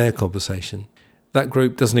meaningful in their conversation. That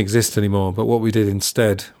group doesn't exist anymore, but what we did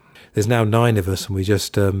instead, there's now 9 of us and we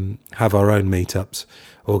just have our own meetups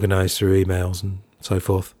organised through emails and so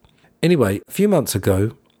forth. Anyway, a few months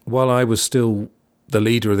ago, while I was still the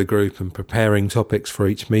leader of the group and preparing topics for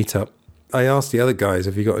each meetup, I asked the other guys,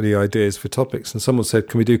 have you got any ideas for topics? And someone said,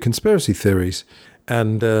 can we do conspiracy theories?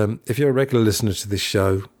 And if you're a regular listener to this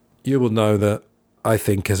show, you will know that I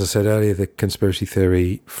think, as I said earlier, the conspiracy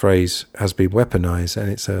theory phrase has been weaponized, and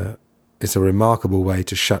it's a remarkable way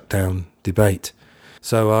to shut down debate.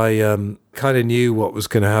 So I kind of knew what was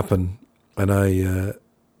going to happen, and I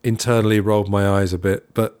internally rolled my eyes a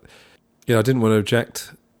bit. But I didn't want to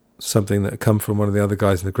object something that had come from one of the other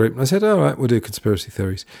guys in the group. And I said, all right, we'll do conspiracy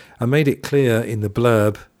theories. I made it clear in the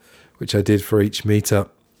blurb, which I did for each meetup,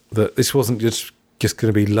 that this wasn't just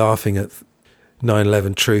going to be laughing at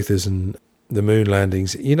 9/11 truthers and the moon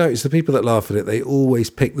landings. You notice the people that laugh at it, they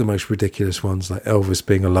always pick the most ridiculous ones, like Elvis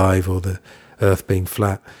being alive or the earth being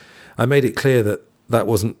flat. I made it clear that that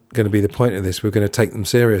wasn't going to be the point of this. We're going to take them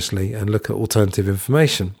seriously and look at alternative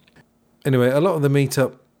information. Anyway, a lot of the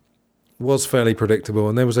meetup was fairly predictable,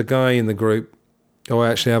 and there was a guy in the group who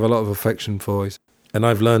I actually have a lot of affection for, and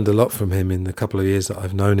I've learned a lot from him in the couple of years that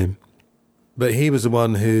I've known him. But he was the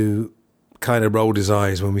one who kind of rolled his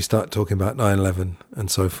eyes when we started talking about 9/11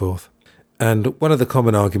 and so forth. And one of the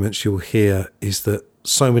common arguments you'll hear is that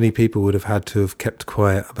so many people would have had to have kept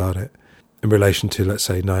quiet about it in relation to, let's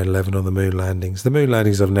say, 9/11 or the moon landings. The moon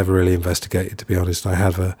landings I've never really investigated, to be honest. I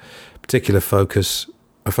have a particular focus.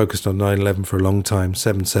 I focused on 9/11 for a long time,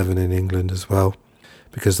 7/7 in England as well,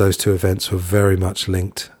 because those two events were very much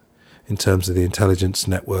linked in terms of the intelligence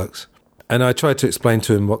networks. And I tried to explain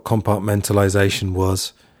to him what compartmentalization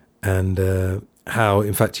was, and how,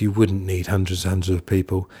 in fact, you wouldn't need hundreds and hundreds of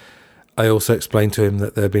people. I also explained to him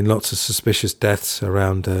that there had been lots of suspicious deaths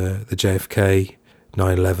around the JFK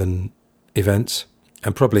 9/11 events,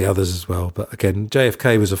 and probably others as well. But again,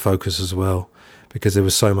 JFK was a focus as well, because there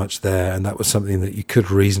was so much there, and that was something that you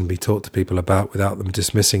could reasonably talk to people about without them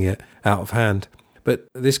dismissing it out of hand. But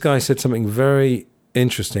this guy said something very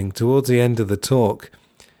interesting. Towards the end of the talk,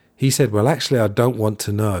 he said, well, actually, I don't want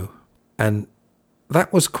to know. And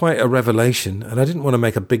that was quite a revelation, and I didn't want to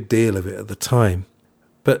make a big deal of it at the time.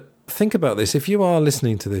 But think about this. If you are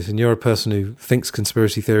listening to this and you're a person who thinks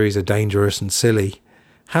conspiracy theories are dangerous and silly,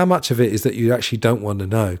 how much of it is that you actually don't want to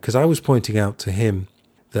know? Because I was pointing out to him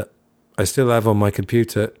that I still have on my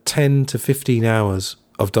computer 10 to 15 hours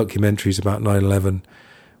of documentaries about 9/11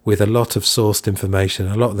 with a lot of sourced information.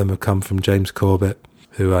 A lot of them have come from James Corbett,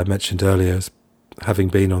 who I mentioned earlier as having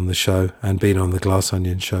been on the show and been on the Glass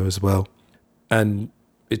Onion show as well. And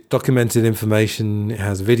it's documented information, it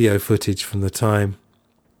has video footage from the time.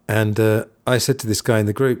 And I said to this guy in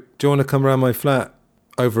the group, do you want to come around my flat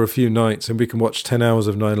over a few nights and we can watch 10 hours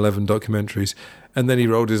of 9/11 documentaries? And then he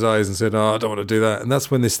rolled his eyes and said, I don't want to do that. And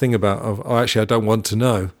that's when this thing about, actually, I don't want to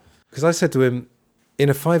know. Because I said to him, in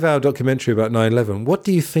a 5-hour documentary about 9/11, what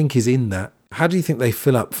do you think is in that? How do you think they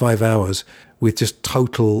fill up 5 hours with just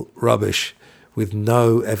total rubbish, with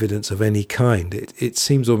no evidence of any kind? It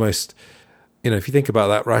seems almost, if you think about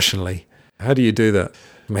that rationally, how do you do that?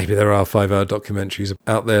 Maybe there are 5-hour documentaries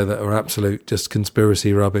out there that are absolute just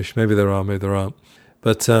conspiracy rubbish. Maybe there are, maybe there aren't.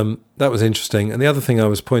 But that was interesting. And the other thing I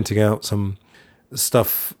was pointing out, some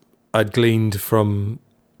stuff I'd gleaned from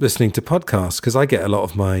listening to podcasts, because I get a lot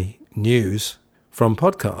of my news from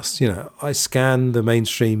podcasts. I scan the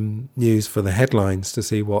mainstream news for the headlines to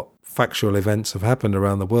see what factual events have happened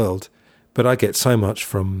around the world. But I get so much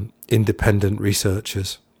from independent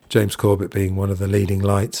researchers, James Corbett being one of the leading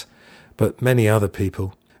lights, but many other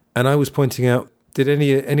people. And I was pointing out Did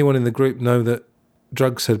anyone in the group know that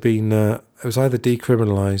drugs had been, it was either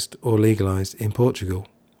decriminalised or legalised in Portugal?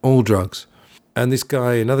 All drugs. And this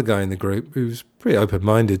guy, another guy in the group, who was pretty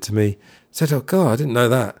open-minded to me, said, "Oh, God, I didn't know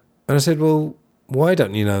that." And I said, "Well, why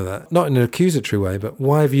don't you know that?" Not in an accusatory way, but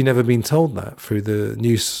why have you never been told that through the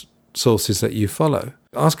news sources that you follow?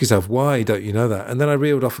 Ask yourself, why don't you know that? And then I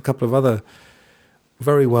reeled off a couple of other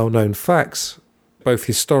very well-known facts, both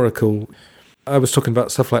historical. I was talking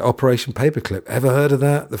about stuff like Operation Paperclip. Ever heard of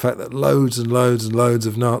that? The fact that loads and loads and loads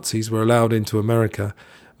of Nazis were allowed into America,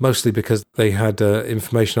 mostly because they had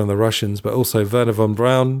information on the Russians, but also Wernher von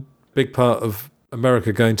Braun, big part of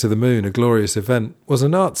America going to the moon, a glorious event, was a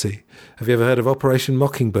Nazi. Have you ever heard of Operation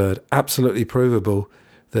Mockingbird? Absolutely provable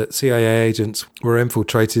that CIA agents were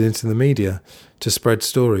infiltrated into the media to spread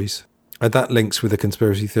stories. And that links with the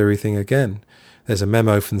conspiracy theory thing again. There's a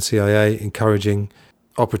memo from the CIA encouraging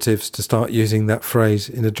operatives to start using that phrase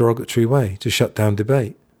in a derogatory way to shut down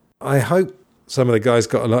debate. I hope some of the guys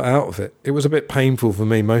got a lot out of it. It was a bit painful for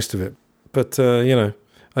me, most of it. But,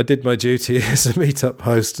 I did my duty as a meetup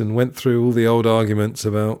host and went through all the old arguments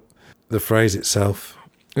about the phrase itself.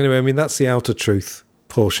 Anyway, that's the outer truth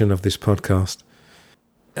portion of this podcast.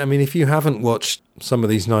 If you haven't watched some of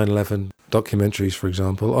these 9/11 documentaries, for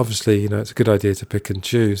example, obviously, it's a good idea to pick and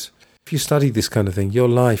choose. If you study this kind of thing, your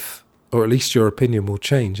life, or at least your opinion, will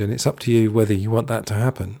change, and it's up to you whether you want that to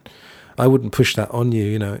happen. I wouldn't push that on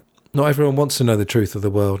you, Not everyone wants to know the truth of the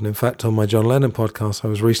world. And in fact, on my John Lennon podcast, I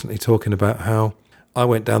was recently talking about how I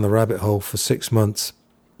went down the rabbit hole for 6 months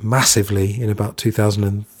massively in about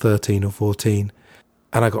 2013 or 14,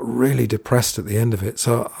 and I got really depressed at the end of it.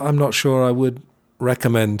 So I'm not sure I would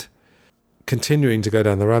recommend continuing to go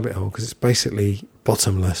down the rabbit hole because it's basically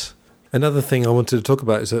bottomless. Another thing I wanted to talk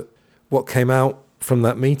about is that what came out from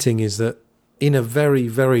that meeting is that in a very,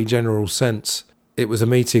 very general sense, it was a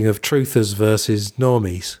meeting of truthers versus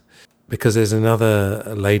normies, because there's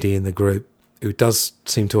another lady in the group who does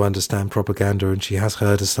seem to understand propaganda, and she has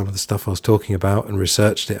heard of some of the stuff I was talking about and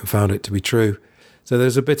researched it and found it to be true. So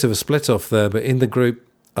there's a bit of a split off there, but in the group,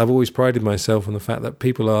 I've always prided myself on the fact that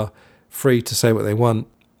people are free to say what they want.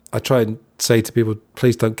 I try and say to people,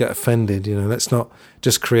 please don't get offended. Let's not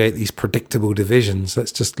just create these predictable divisions.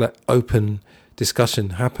 Let's just let open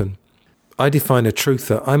discussion happen. I define a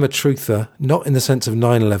truther. I'm a truther, not in the sense of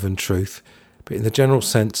 9/11 truth, but in the general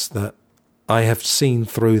sense that I have seen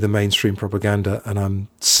through the mainstream propaganda and I'm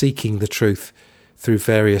seeking the truth through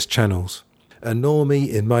various channels. A normie,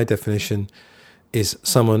 in my definition, is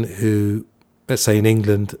someone who, let's say in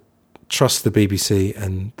England, trusts the BBC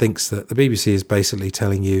and thinks that the BBC is basically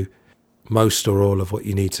telling you most or all of what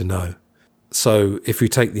you need to know. So if you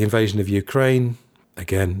take the invasion of Ukraine,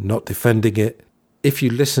 again, not defending it, if you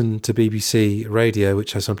listen to BBC radio,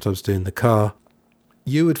 which I sometimes do in the car,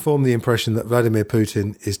 you would form the impression that Vladimir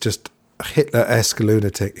Putin is just a Hitler-esque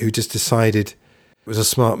lunatic who just decided it was a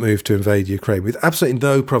smart move to invade Ukraine with absolutely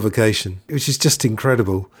no provocation, which is just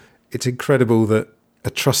incredible. It's incredible that a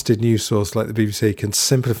trusted news source like the BBC can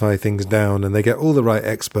simplify things down, and they get all the right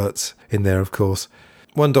experts in there, of course.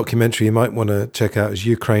 One documentary you might want to check out is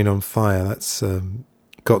Ukraine on Fire. That's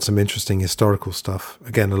got some interesting historical stuff.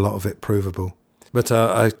 Again, a lot of it provable. But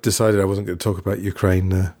I decided I wasn't going to talk about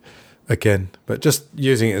Ukraine again, but just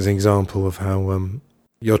using it as an example of how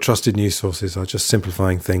your trusted news sources are just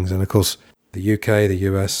simplifying things. And of course, the UK, the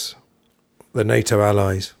US, the NATO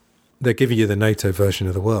allies, they're giving you the NATO version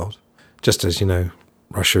of the world, just as,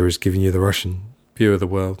 Russia is giving you the Russian view of the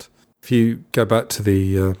world. If you go back to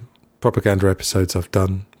the propaganda episodes I've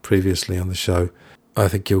done previously on the show, I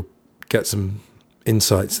think you'll get some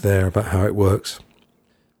insights there about how it works.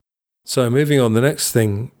 So moving on, the next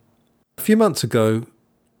thing, a few months ago,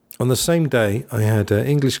 on the same day, I had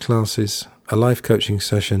English classes, a life coaching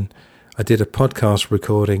session, I did a podcast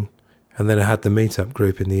recording, and then I had the meetup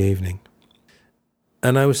group in the evening.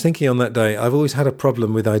 And I was thinking on that day, I've always had a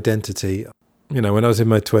problem with identity. When I was in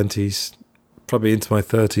my 20s, probably into my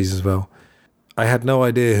 30s as well, I had no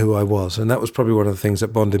idea who I was. And that was probably one of the things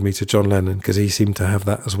that bonded me to John Lennon, because he seemed to have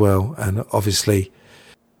that as well. And obviously,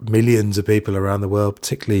 millions of people around the world,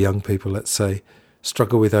 particularly young people, let's say,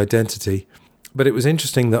 struggle with identity. But it was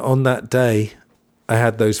interesting that on that day, I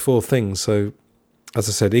had those four things. So, as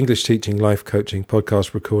I said, English teaching, life coaching,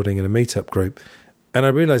 podcast recording, and a meetup group. And I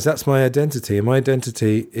realized that's my identity. And my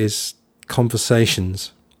identity is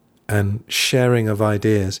conversations and sharing of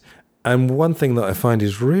ideas. And one thing that I find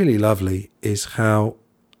is really lovely is how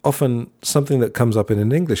often something that comes up in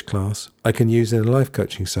an English class, I can use in a life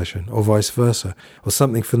coaching session, or vice versa, or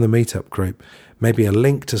something from the meetup group, maybe a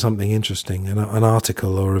link to something interesting, an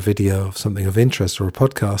article or a video of something of interest or a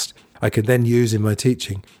podcast, I can then use in my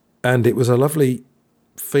teaching. And it was a lovely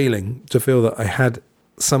feeling to feel that I had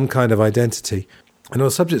some kind of identity. And on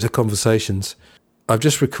the subject of conversations, I've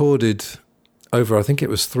just recorded over, I think it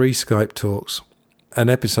was 3 Skype talks, an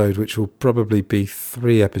episode which will probably be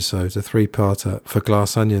 3 episodes, a 3-parter for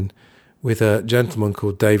Glass Onion, with a gentleman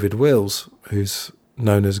called David Wills, who's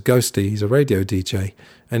known as Ghosty. He's a radio DJ.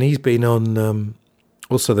 And he's been on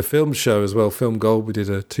also the film show as well, Film Gold. We did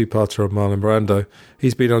a 2-parter on Marlon Brando.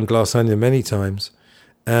 He's been on Glass Onion many times.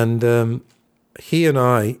 And he and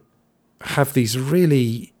I have these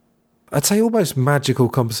really, I'd say almost magical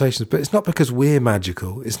conversations, but it's not because we're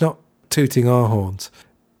magical. It's not tooting our horns.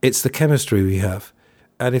 It's the chemistry we have.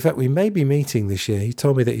 And in fact, we may be meeting this year. He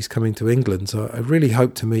told me that he's coming to England, so I really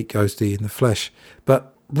hope to meet Ghosty in the flesh.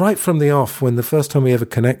 But right from the off, when the first time we ever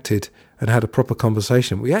connected and had a proper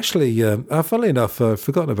conversation, we actually, funnily enough, I've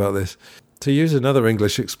forgotten about this. To use another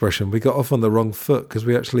English expression, we got off on the wrong foot because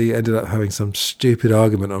we actually ended up having some stupid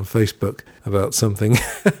argument on Facebook about something.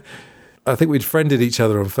 I think we'd friended each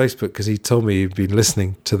other on Facebook because he told me he'd been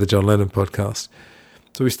listening to the John Lennon podcast.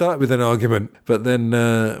 So we started with an argument, but then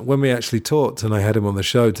when we actually talked, and I had him on the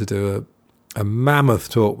show to do a mammoth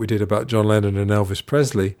talk we did about John Lennon and Elvis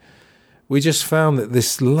Presley, we just found that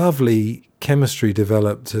this lovely chemistry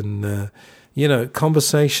developed, and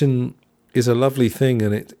conversation is a lovely thing,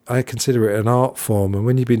 and I consider it an art form. And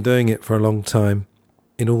when you've been doing it for a long time,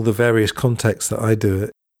 in all the various contexts that I do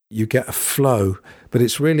it, you get a flow. But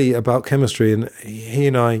it's really about chemistry, and he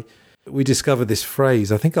and I, we discovered this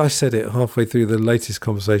phrase. I think I said it halfway through the latest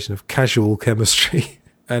conversation of casual chemistry.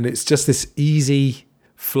 And it's just this easy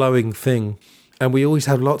flowing thing. And we always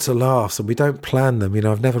have lots of laughs, and we don't plan them.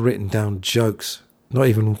 I've never written down jokes, not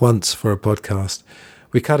even once for a podcast.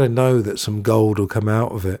 We kind of know that some gold will come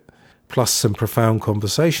out of it, plus some profound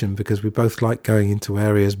conversation, because we both like going into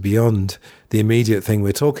areas beyond the immediate thing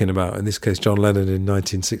we're talking about. In this case, John Lennon in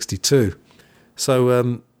 1962.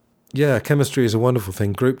 So, chemistry is a wonderful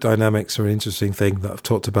thing. Group dynamics are an interesting thing that I've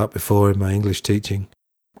talked about before in my English teaching.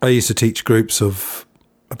 I used to teach groups of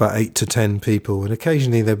about 8 to 10 people, and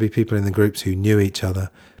occasionally there'd be people in the groups who knew each other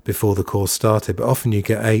before the course started, but often you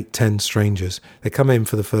get 8, 10 strangers. They come in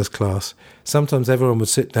for the first class. Sometimes everyone would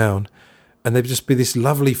sit down, and there'd just be this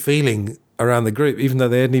lovely feeling around the group, even though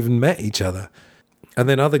they hadn't even met each other. And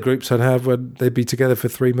then other groups I'd have where they'd be together for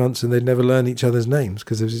 3 months and they'd never learn each other's names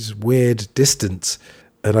because there was this weird distance.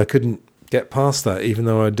 And I couldn't get past that, even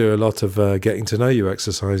though I do a lot of getting to know you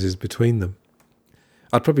exercises between them.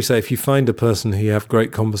 I'd probably say if you find a person who you have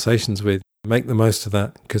great conversations with, make the most of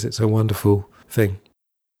that, because it's a wonderful thing.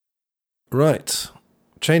 Right,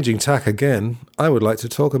 changing tack again, I would like to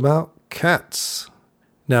talk about cats.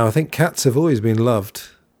 Now, I think cats have always been loved,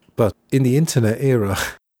 but in the internet era,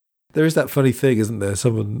 there is that funny thing, isn't there?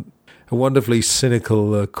 A wonderfully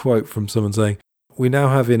cynical quote from someone saying, we now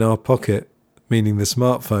have in our pocket, meaning the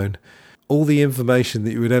smartphone, all the information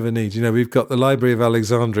that you would ever need. We've got the Library of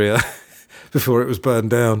Alexandria before it was burned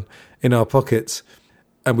down in our pockets,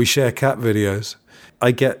 and we share cat videos.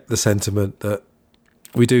 I get the sentiment that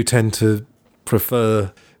we do tend to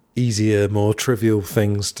prefer easier, more trivial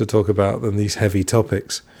things to talk about than these heavy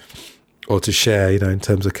topics, or to share, in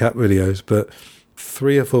terms of cat videos. But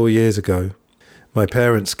 3 or 4 years ago, my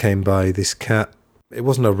parents came by this cat. It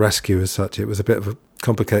wasn't a rescue as such. It was a bit of a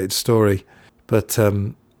complicated story. But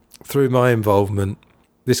through my involvement,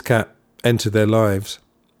 this cat entered their lives.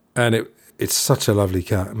 And it's such a lovely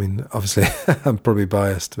cat. I mean, obviously, I'm probably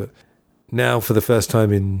biased. But now, for the first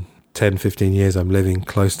time in 10, 15 years, I'm living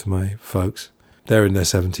close to my folks. They're in their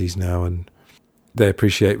 70s now, and they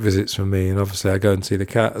appreciate visits from me. And obviously, I go and see the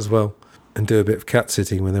cat as well and do a bit of cat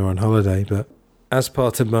sitting when they're on holiday. But as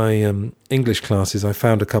part of my English classes, I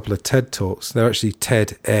found a couple of TED Talks. They're actually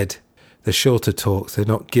TED Ed. They're shorter talks. They're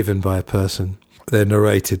not given by a person. They're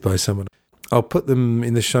narrated by someone. I'll put them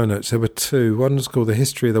in the show notes. There were 2. One was called The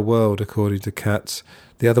History of the World According to Cats.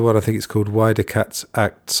 The other one, I think it's called Why Do Cats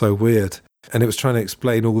Act So Weird? And it was trying to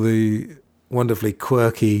explain all the wonderfully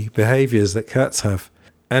quirky behaviours that cats have.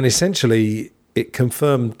 And essentially, it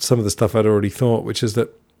confirmed some of the stuff I'd already thought, which is that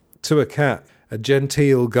to a cat, a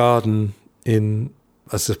genteel garden in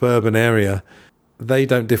a suburban area, they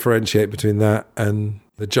don't differentiate between that and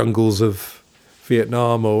the jungles of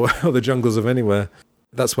Vietnam or the jungles of anywhere.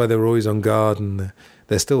 That's why they're always on guard, and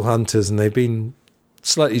they're still hunters, and they've been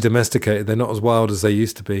slightly domesticated. They're not as wild as they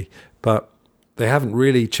used to be, but they haven't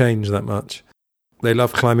really changed that much. They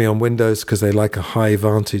love climbing on windows because they like a high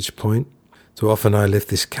vantage point. So often I lift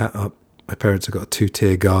this cat up. My parents have got a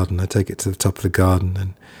 2-tier garden. I take it to the top of the garden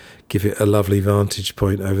and give it a lovely vantage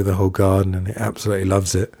point over the whole garden, and it absolutely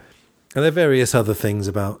loves it. And there are various other things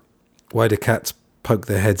about why do cats poke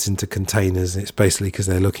their heads into containers, and it's basically because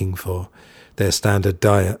they're looking for their standard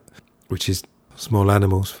diet, which is small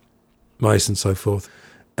animals, mice and so forth.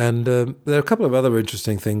 And there are a couple of other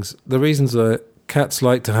interesting things. The reasons that cats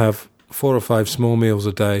like to have 4 or 5 small meals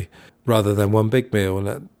a day rather than one big meal,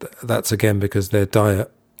 and that's again because their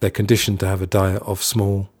diet, they're conditioned to have a diet of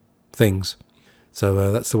small things.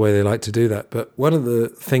 So that's the way they like to do that. But one of the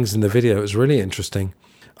things in the video is really interesting.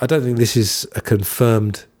 I don't think this is a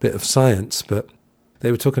confirmed bit of science, but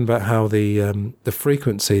they were talking about how the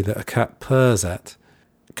frequency that a cat purrs at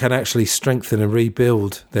can actually strengthen and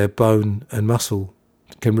rebuild their bone and muscle,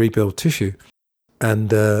 can rebuild tissue.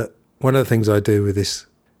 And one of the things I do with this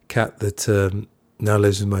cat that now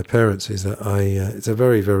lives with my parents is that it's a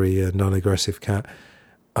very, very non-aggressive cat.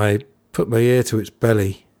 I put my ear to its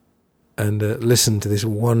belly and listen to this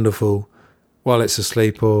wonderful, while it's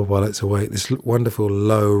asleep or while it's awake, this wonderful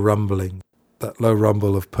low rumbling, that low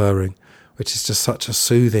rumble of purring, which is just such a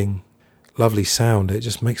soothing, lovely sound. It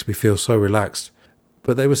just makes me feel so relaxed.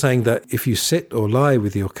 But they were saying that if you sit or lie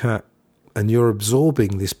with your cat and you're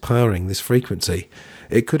absorbing this purring, this frequency,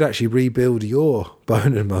 it could actually rebuild your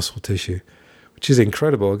bone and muscle tissue, which is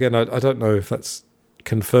incredible. Again, I don't know if that's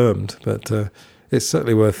confirmed, but it's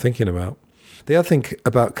certainly worth thinking about. The other thing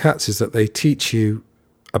about cats is that they teach you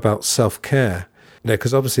about self-care,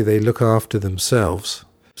 because obviously they look after themselves.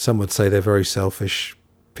 Some would say they're very selfish.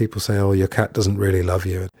 People say, oh, your cat doesn't really love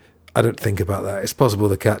you. I don't think about that. It's possible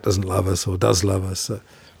the cat doesn't love us or does love us.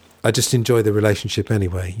 I just enjoy the relationship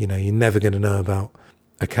anyway. You're never going to know about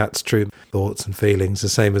a cat's true thoughts and feelings, the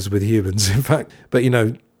same as with humans, in fact. But,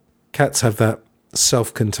 cats have that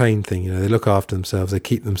self-contained thing. They look after themselves, they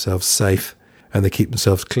keep themselves safe, and they keep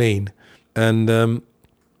themselves clean. And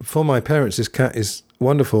for my parents, this cat is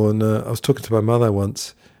wonderful. And I was talking to my mother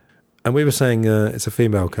once, and we were saying, it's a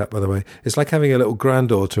female cat, by the way. It's like having a little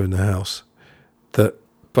granddaughter in the house that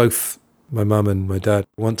both my mum and my dad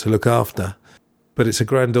want to look after. But it's a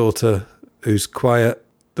granddaughter who's quiet,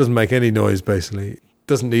 doesn't make any noise, basically,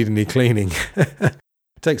 doesn't need any cleaning.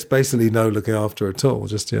 Takes basically no looking after at all,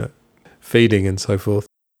 just feeding and so forth.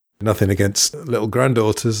 Nothing against little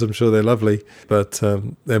granddaughters, I'm sure they're lovely, but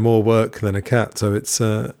they're more work than a cat. So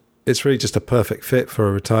it's really just a perfect fit for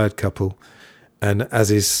a retired couple. And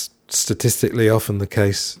as is statistically often the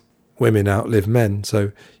case, women outlive men. So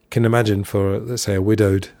you can imagine for, let's say, a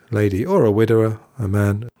widowed lady or a widower, a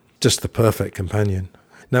man, just the perfect companion.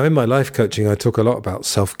 Now, in my life coaching, I talk a lot about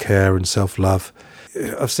self-care and self-love.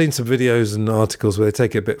 I've seen some videos and articles where they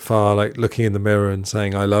take it a bit far, like looking in the mirror and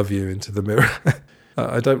saying, I love you into the mirror.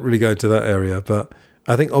 I don't really go into that area, but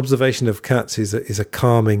I think observation of cats is a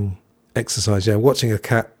calming exercise. Watching a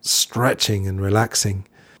cat stretching and relaxing.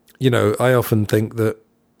 I often think that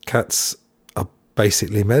cats are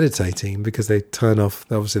basically meditating because they turn off,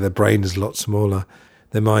 obviously their brain is a lot smaller.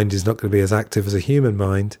 Their mind is not going to be as active as a human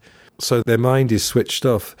mind. So their mind is switched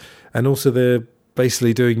off. And also they're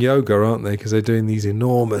basically doing yoga, aren't they? Because they're doing these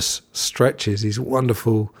enormous stretches, these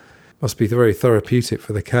wonderful, must be very therapeutic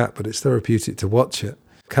for the cat, but it's therapeutic to watch it.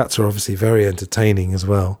 Cats are obviously very entertaining as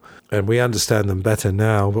well. And we understand them better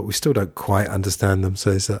now, but we still don't quite understand them. So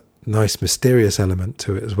there's that nice mysterious element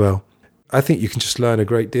to it as well. I think you can just learn a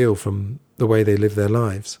great deal from the way they live their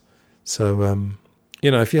lives. So,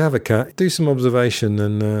 if you have a cat, do some observation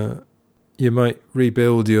and you might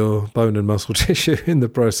rebuild your bone and muscle tissue in the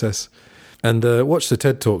process. And watch the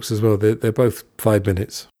TED Talks as well. They're both 5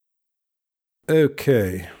 minutes.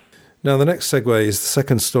 Okay. Now, the next segue is the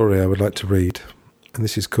second story I would like to read. And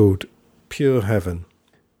this is called Pure Heaven.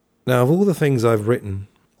 Now, of all the things I've written,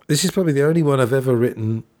 this is probably the only one I've ever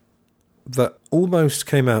written that almost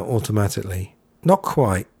came out automatically. Not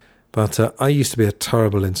quite, but I used to be a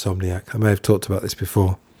terrible insomniac. I may have talked about this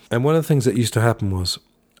before. And one of the things that used to happen was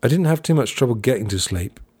I didn't have too much trouble getting to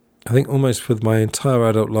sleep. I think almost with my entire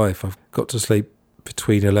adult life, I've got to sleep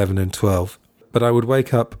between 11 and 12. But I would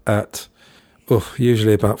wake up at,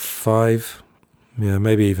 usually about 5,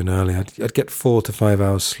 maybe even earlier. I'd get 4 to 5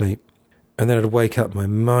 hours sleep. And then I'd wake up, my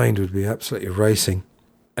mind would be absolutely racing.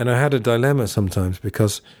 And I had a dilemma sometimes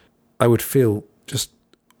because I would feel just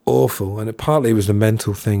awful. And partly it was the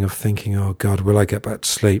mental thing of thinking, oh God, will I get back to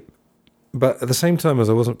sleep? But at the same time as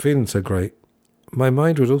I wasn't feeling so great, my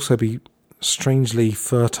mind would also be strangely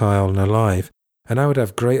fertile and alive. And I would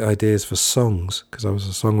have great ideas for songs, because I was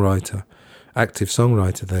a songwriter, active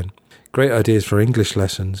songwriter then. Great ideas for English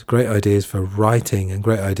lessons, great ideas for writing, and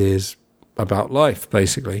great ideas about life,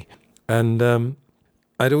 basically. And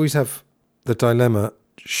I'd always have the dilemma,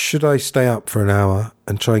 should I stay up for an hour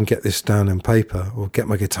and try and get this down on paper, or get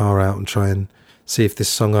my guitar out and try and see if this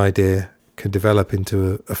song idea can develop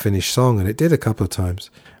into a finished song, and it did a couple of times.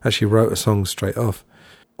 Actually wrote a song straight off.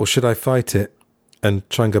 Or should I fight it and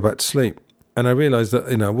try and go back to sleep? And I realised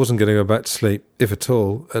that, I wasn't going to go back to sleep, if at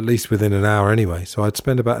all, at least within an hour anyway. So I'd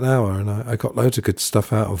spend about an hour, and I got loads of good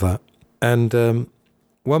stuff out of that. And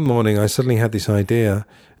one morning I suddenly had this idea.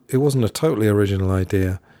 It wasn't a totally original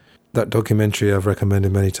idea. That documentary I've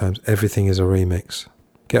recommended many times, Everything is a Remix.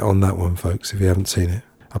 Get on that one, folks, if you haven't seen it.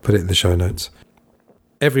 I'll put it in the show notes.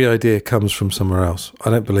 Every idea comes from somewhere else. I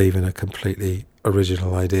don't believe in a completely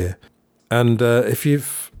original idea. And if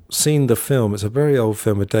you've seen the film, it's a very old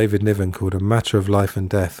film with David Niven called A Matter of Life and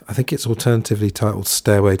Death. I think it's alternatively titled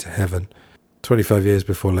Stairway to Heaven, 25 years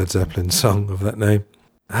before Led Zeppelin's song of that name.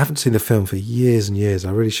 I haven't seen the film for years and years.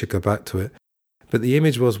 I really should go back to it. But the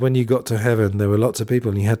image was when you got to heaven, there were lots of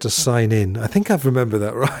people and you had to sign in. I think I've remembered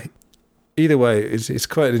that right. Either way, it's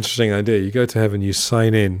quite an interesting idea. You go to heaven, you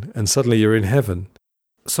sign in, and suddenly you're in heaven.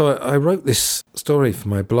 So I wrote this story for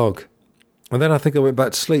my blog. And then I think I went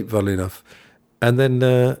back to sleep, funnily enough. And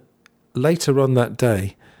then later on that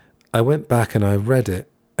day, I went back and I read it,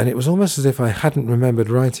 and it was almost as if I hadn't remembered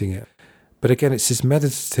writing it. But again, it's this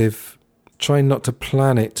meditative, trying not to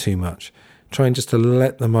plan it too much, trying just to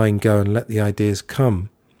let the mind go and let the ideas come.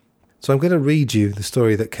 So I'm going to read you the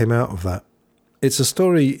story that came out of that. It's a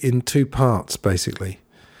story in two parts, basically.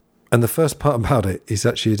 And the first part about it is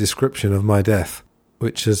actually a description of my death,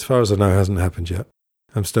 which, as far as I know, hasn't happened yet.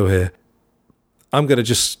 I'm still here. I'm going to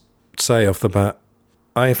just say off the bat,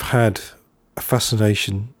 I've had a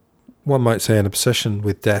fascination, one might say an obsession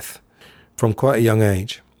with death from quite a young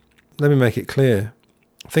age. Let me make it clear.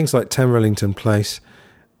 Things like 10 Rillington Place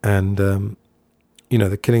and,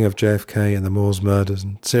 the killing of JFK and the Moors murders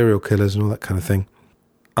and serial killers and all that kind of thing.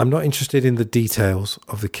 I'm not interested in the details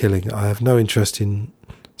of the killing. I have no interest in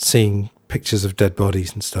seeing pictures of dead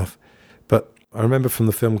bodies and stuff. But I remember from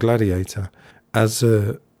the film Gladiator, as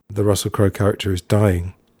the Russell Crowe character is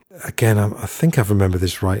dying, again, I think I've remembered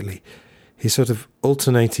this rightly, he's sort of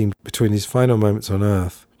alternating between his final moments on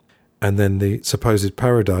Earth and then the supposed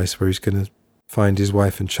paradise where he's going to find his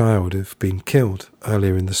wife and child who've been killed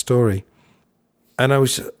earlier in the story. And I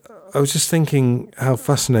was just thinking how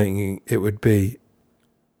fascinating it would be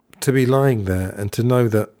to be lying there and to know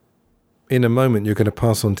that in a moment you're going to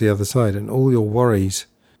pass on to the other side and all your worries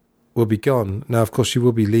will be gone. Now, of course, you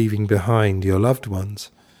will be leaving behind your loved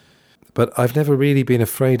ones. But I've never really been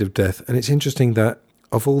afraid of death. And it's interesting that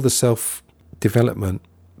of all the self-development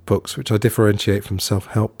books, which I differentiate from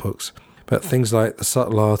self-help books, but things like The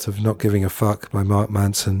Subtle Art of Not Giving a Fuck by Mark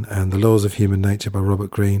Manson and The Laws of Human Nature by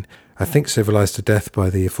Robert Greene, I think Civilized to Death by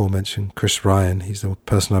the aforementioned Chris Ryan, he's the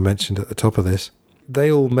person I mentioned at the top of this, they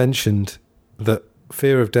all mentioned that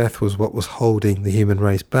fear of death was what was holding the human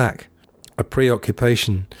race back, a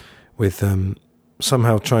preoccupation with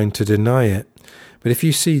somehow trying to deny it. But if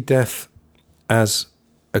you see death as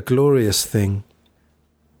a glorious thing,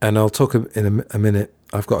 and I'll talk in a minute,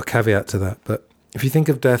 I've got a caveat to that, but if you think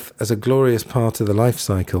of death as a glorious part of the life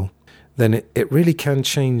cycle, then it really can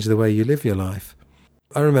change the way you live your life.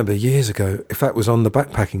 I remember years ago, in fact, it was on the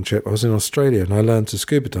backpacking trip, I was in Australia and I learned to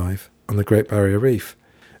scuba dive on the Great Barrier Reef.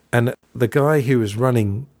 And the guy who was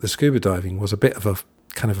running the scuba diving was a bit of a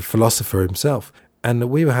kind of a philosopher himself. And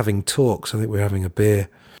we were having talks, I think we were having a beer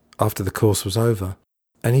after the course was over.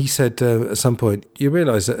 And he said at some point, you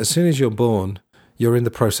realise that as soon as you're born, you're in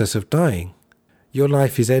the process of dying. Your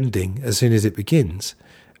life is ending as soon as it begins.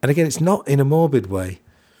 And again, it's not in a morbid way.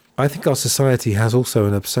 I think our society has also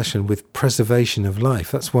an obsession with preservation of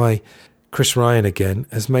life. That's why Chris Ryan, again,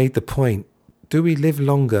 has made the point, do we live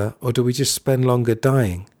longer or do we just spend longer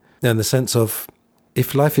dying? Now, in the sense of,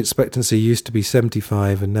 if life expectancy used to be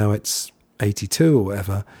 75 and now it's 82 or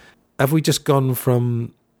whatever, have we just gone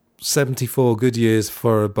from 74 good years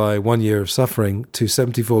followed by 1 year of suffering to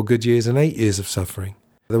 74 good years and 8 years of suffering?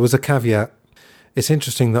 There was a caveat. It's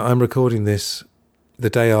interesting that I'm recording this the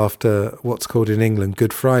day after what's called in England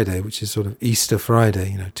Good Friday, which is sort of Easter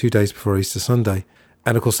Friday, 2 days before Easter Sunday.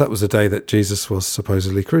 And of course, that was the day that Jesus was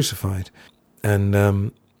supposedly crucified.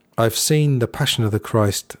 And I've seen The Passion of the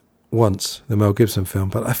Christ once, the Mel Gibson film,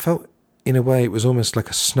 but I felt in a way it was almost like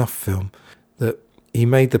a snuff film, that he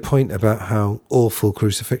made the point about how awful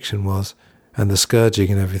crucifixion was and the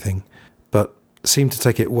scourging and everything, but seemed to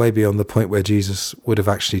take it way beyond the point where Jesus would have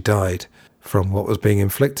actually died from what was being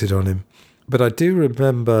inflicted on him. But I do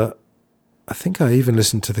remember, I think I even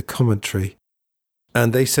listened to the commentary,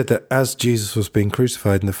 and they said that as Jesus was being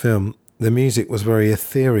crucified in the film, the music was very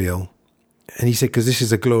ethereal. And he said, because this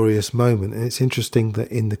is a glorious moment. And it's interesting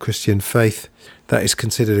that in the Christian faith, that is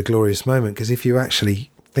considered a glorious moment, because if you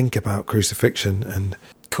actually think about crucifixion, and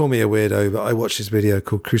call me a weirdo, but I watched this video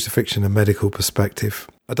called Crucifixion: A Medical Perspective.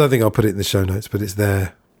 I don't think I'll put it in the show notes, but it's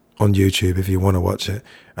there on YouTube if you want to watch it.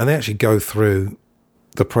 And they actually go through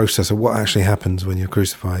the process of what actually happens when you're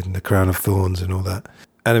crucified and the crown of thorns and all that.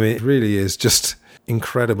 And I mean, it really is just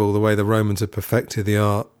incredible the way the Romans have perfected the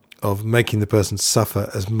art of making the person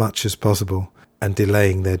suffer as much as possible and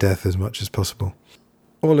delaying their death as much as possible.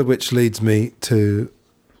 All of which leads me to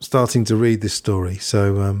starting to read this story.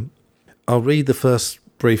 So I'll read the first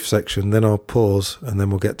brief section, then I'll pause, and then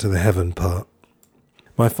we'll get to the heaven part.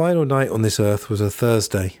 My final night on this earth was a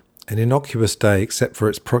Thursday, an innocuous day except for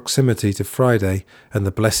its proximity to Friday and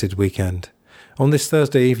the blessed weekend. On this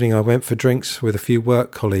Thursday evening I went for drinks with a few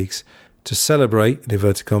work colleagues to celebrate, in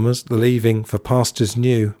inverted commas, the leaving for pastures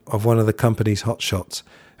new of one of the company's hotshots,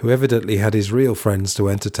 who evidently had his real friends to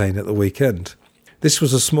entertain at the weekend. This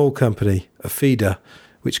was a small company, a feeder,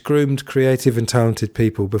 which groomed creative and talented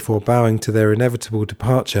people before bowing to their inevitable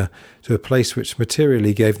departure to a place which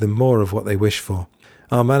materially gave them more of what they wished for.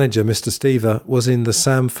 Our manager, Mr. Stever, was in the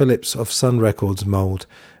Sam Phillips of Sun Records mould,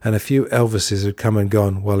 and a few Elvises had come and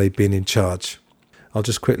gone while he'd been in charge. I'll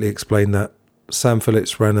just quickly explain that. Sam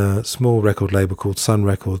Phillips ran a small record label called Sun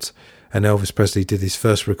Records, and Elvis Presley did his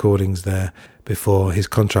first recordings there before his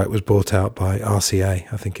contract was bought out by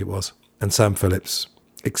RCA, I think it was. And Sam Phillips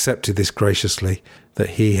accepted this graciously,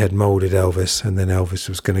 that he had moulded Elvis, and then Elvis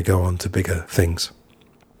was going to go on to bigger things.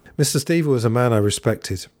 Mr. Stever was a man I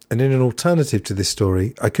respected, and in an alternative to this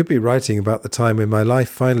story, I could be writing about the time when my life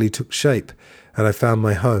finally took shape and I found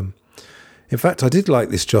my home. In fact, I did like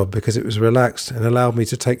this job because it was relaxed and allowed me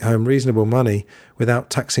to take home reasonable money without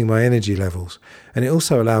taxing my energy levels, and it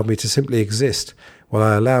also allowed me to simply exist while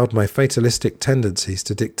I allowed my fatalistic tendencies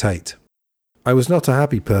to dictate. I was not a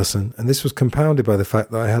happy person, and this was compounded by the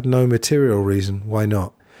fact that I had no material reason why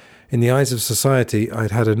not. In the eyes of society, I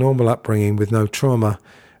had had a normal upbringing with no trauma,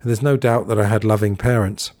 and there's no doubt that I had loving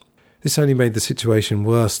parents. This only made the situation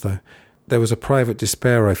worse, though. There was a private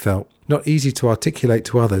despair I felt, not easy to articulate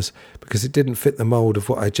to others because it didn't fit the mould of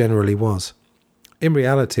what I generally was. In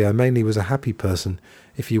reality, I mainly was a happy person,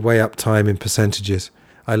 if you weigh up time in percentages.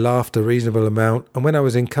 I laughed a reasonable amount, and when I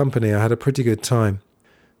was in company I had a pretty good time.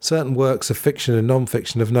 Certain works of fiction and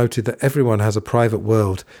non-fiction have noted that everyone has a private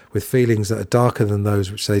world with feelings that are darker than those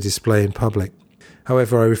which they display in public.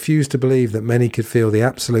 However, I refuse to believe that many could feel the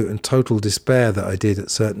absolute and total despair that I did at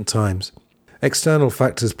certain times. External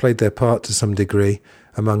factors played their part to some degree,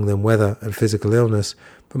 among them weather and physical illness,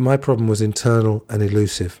 but my problem was internal and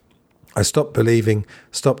elusive. I stopped believing,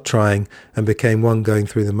 stopped trying, and became one going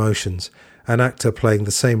through the motions, an actor playing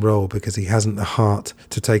the same role because he hasn't the heart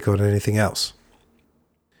to take on anything else.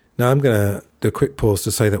 Now I'm going to do a quick pause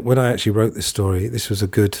to say that when I actually wrote this story, this was I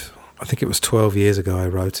think it was 12 years ago I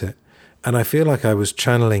wrote it. And I feel like I was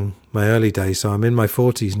channeling my early days. So I'm in my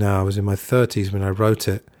 40s now. I was in my 30s when I wrote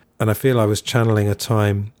it. And I feel I was channeling a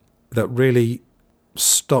time that really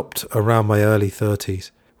stopped around my early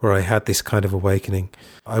 30s, where I had this kind of awakening.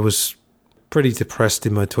 I was pretty depressed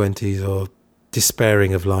in my 20s, or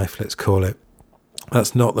despairing of life, let's call it.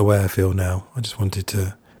 That's not the way I feel now. I just wanted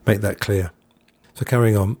to make that clear. So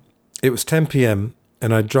carrying on. It was 10 p.m.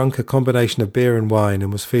 and I'd drunk a combination of beer and wine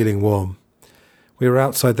and was feeling warm. We were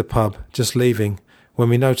outside the pub, just leaving, when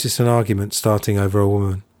we noticed an argument starting over a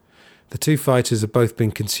woman. The two fighters had both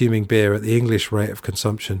been consuming beer at the English rate of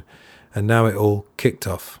consumption, and now it all kicked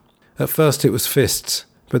off. At first it was fists,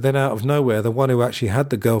 but then out of nowhere the one who actually had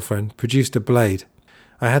the girlfriend produced a blade.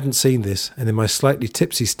 I hadn't seen this, and in my slightly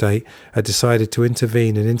tipsy state I decided to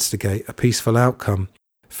intervene and instigate a peaceful outcome,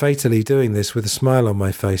 fatally doing this with a smile on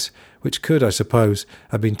my face, which could, I suppose,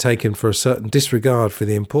 have been taken for a certain disregard for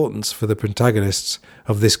the importance for the protagonists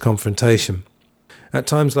of this confrontation. At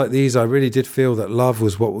times like these I really did feel that love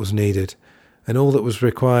was what was needed, and all that was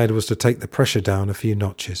required was to take the pressure down a few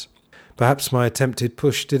notches. Perhaps my attempted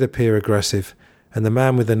push did appear aggressive, and the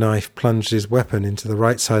man with the knife plunged his weapon into the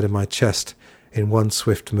right side of my chest in one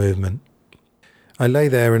swift movement. I lay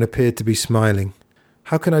there and appeared to be smiling.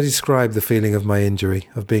 How can I describe the feeling of my injury,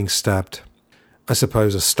 of being stabbed? I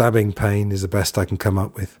suppose a stabbing pain is the best I can come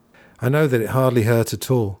up with. I know that it hardly hurt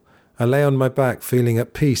at all. I lay on my back feeling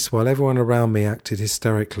at peace while everyone around me acted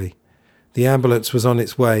hysterically. The ambulance was on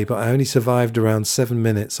its way, but I only survived around 7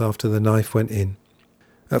 minutes after the knife went in.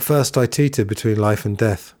 At first I teetered between life and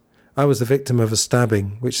death. I was the victim of a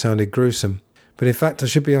stabbing, which sounded gruesome, but in fact I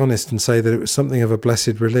should be honest and say that it was something of a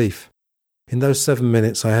blessed relief. In those 7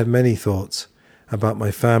 minutes I had many thoughts, about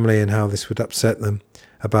my family and how this would upset them,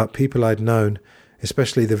 about people I'd known,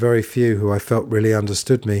 especially the very few who I felt really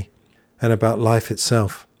understood me, and about life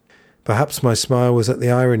itself. Perhaps my smile was at the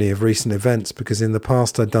irony of recent events, because in the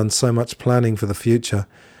past I'd done so much planning for the future,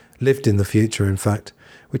 lived in the future in fact,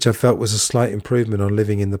 which I felt was a slight improvement on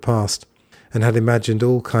living in the past, and had imagined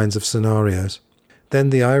all kinds of scenarios. Then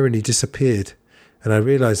the irony disappeared, and I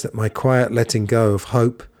realised that my quiet letting go of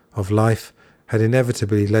hope, of life, had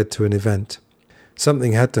inevitably led to an event.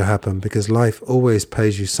 Something had to happen, because life always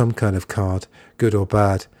pays you some kind of card, good or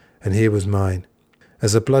bad, and here was mine.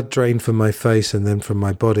 As the blood drained from my face and then from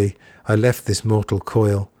my body, I left this mortal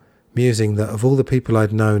coil, musing that of all the people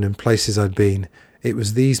I'd known and places I'd been, it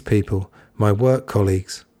was these people, my work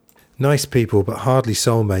colleagues. Nice people, but hardly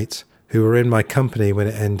soulmates, who were in my company when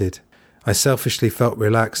it ended. I selfishly felt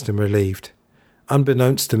relaxed and relieved.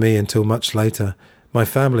 Unbeknownst to me until much later, my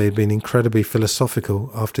family had been incredibly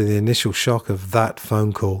philosophical after the initial shock of that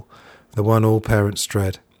phone call, the one all parents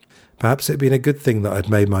dread. Perhaps it had been a good thing that I'd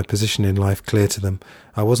made my position in life clear to them.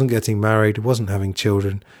 I wasn't getting married, wasn't having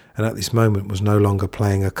children, and at this moment was no longer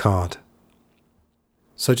playing a card.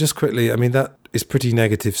 So just quickly, that is pretty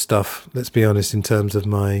negative stuff, let's be honest, in terms of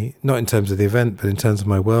not in terms of the event, but in terms of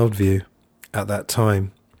my worldview at that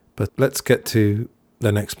time. But let's get to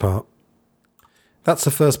the next part. That's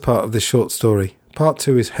the first part of this short story. Part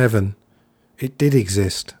 2 is heaven. It did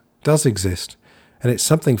exist, does exist, and it's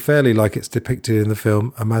something fairly like it's depicted in the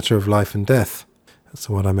film A Matter of Life and Death. That's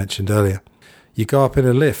the one I mentioned earlier. You go up in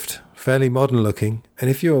a lift, fairly modern looking, and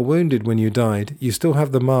if you are wounded when you died, you still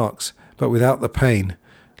have the marks, but without the pain,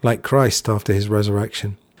 like Christ after his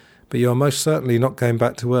resurrection. But you are most certainly not going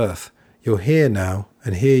back to earth. You're here now,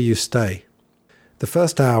 and here you stay. The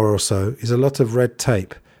first hour or so is a lot of red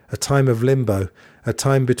tape, a time of limbo, a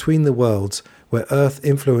time between the worlds where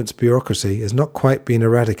earth-influenced bureaucracy has not quite been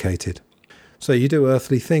eradicated. So you do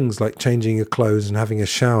earthly things like changing your clothes and having a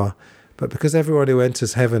shower, but because everyone who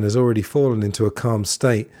enters heaven has already fallen into a calm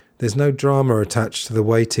state, there's no drama attached to the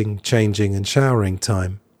waiting, changing and showering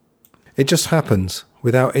time. It just happens,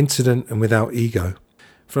 without incident and without ego.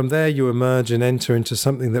 From there you emerge and enter into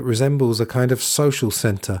something that resembles a kind of social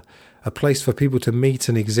centre, a place for people to meet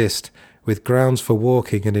and exist, with grounds for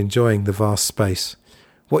walking and enjoying the vast space.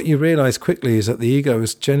 What you realise quickly is that the ego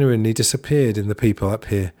has genuinely disappeared in the people up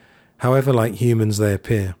here, however like humans they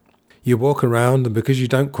appear. You walk around, and because you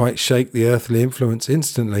don't quite shake the earthly influence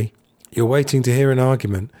instantly, you're waiting to hear an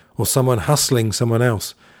argument, or someone hustling someone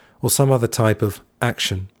else, or some other type of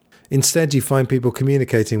action. Instead, you find people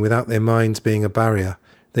communicating without their minds being a barrier.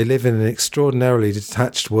 They live in an extraordinarily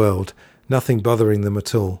detached world, nothing bothering them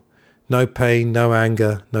at all. No pain, no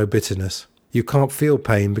anger, no bitterness. You can't feel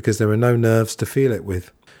pain because there are no nerves to feel it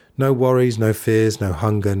with. No worries, no fears, no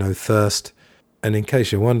hunger, no thirst. And in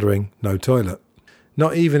case you're wondering, no toilet.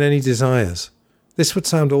 Not even any desires. This would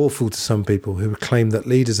sound awful to some people who would claim that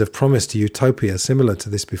leaders have promised a utopia similar to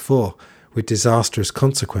this before, with disastrous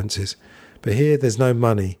consequences. But here there's no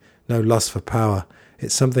money, no lust for power.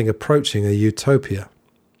 It's something approaching a utopia.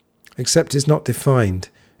 Except it's not defined.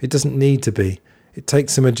 It doesn't need to be. It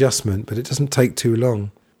takes some adjustment, but it doesn't take too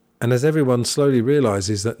long. And as everyone slowly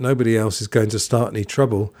realises that nobody else is going to start any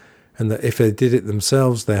trouble, and that if they did it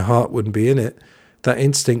themselves their heart wouldn't be in it, that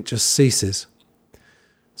instinct just ceases.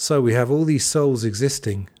 So we have all these souls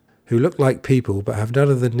existing, who look like people but have none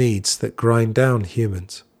of the needs that grind down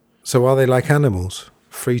humans. So are they like animals,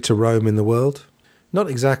 free to roam in the world? Not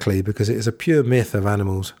exactly, because it is a pure myth of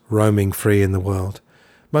animals roaming free in the world.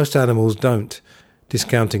 Most animals don't,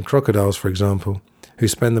 discounting crocodiles for example, who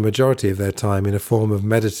spend the majority of their time in a form of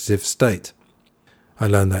meditative state. I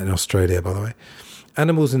learned that in Australia, by the way.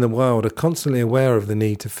 Animals in the wild are constantly aware of the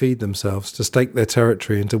need to feed themselves, to stake their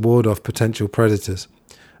territory and to ward off potential predators.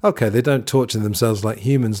 Okay, they don't torture themselves like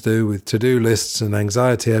humans do with to-do lists and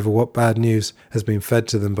anxiety over what bad news has been fed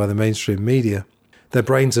to them by the mainstream media. Their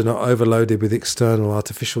brains are not overloaded with external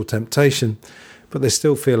artificial temptation, but they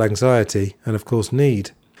still feel anxiety and of course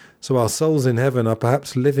need. So our souls in heaven are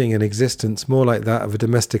perhaps living an existence more like that of a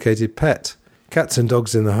domesticated pet. Cats and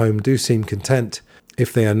dogs in the home do seem content,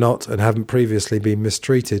 if they are not and haven't previously been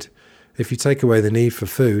mistreated. If you take away the need for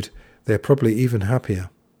food, they're probably even happier.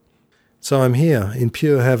 So I'm here, in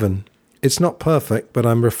pure heaven. It's not perfect, but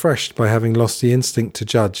I'm refreshed by having lost the instinct to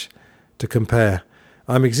judge, to compare.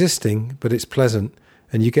 I'm existing, but it's pleasant,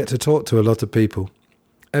 and you get to talk to a lot of people.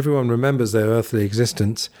 Everyone remembers their earthly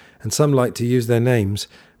existence, and some like to use their names,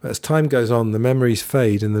 but as time goes on, the memories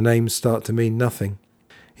fade and the names start to mean nothing.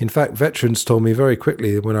 In fact, veterans told me very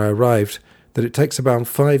quickly when I arrived that it takes about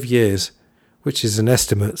 5 years, which is an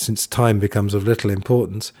estimate since time becomes of little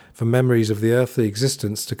importance, for memories of the earthly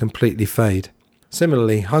existence to completely fade.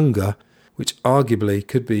 Similarly, hunger, which arguably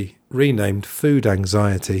could be renamed food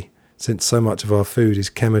anxiety, since so much of our food is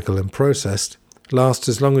chemical and processed, last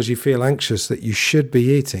as long as you feel anxious that you should be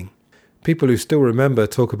eating. People who still remember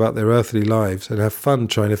talk about their earthly lives and have fun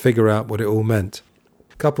trying to figure out what it all meant.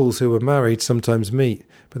 Couples who were married sometimes meet,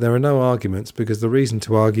 but there are no arguments because the reason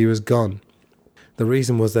to argue is gone. The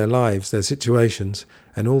reason was their lives, their situations,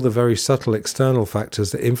 and all the very subtle external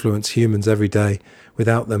factors that influence humans every day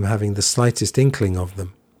without them having the slightest inkling of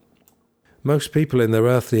them. Most people in their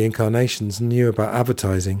earthly incarnations knew about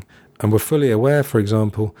advertising and were fully aware, for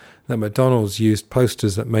example, that McDonald's used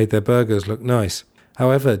posters that made their burgers look nice.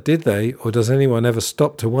 However, did they, or does anyone ever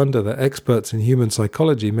stop to wonder that experts in human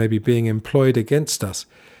psychology may be being employed against us,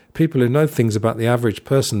 people who know things about the average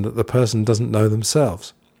person that the person doesn't know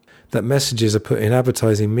themselves? That messages are put in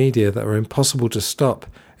advertising media that are impossible to stop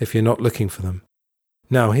if you're not looking for them.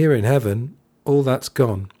 Now, here in heaven, all that's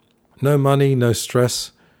gone. No money, no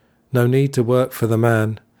stress, no need to work for the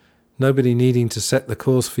man, nobody needing to set the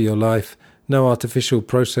course for your life, no artificial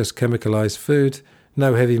processed chemicalized food,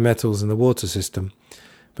 no heavy metals in the water system.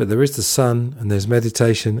 But there is the sun, and there's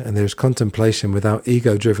meditation, and there's contemplation without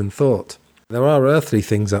ego-driven thought. There are earthly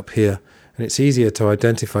things up here, and it's easier to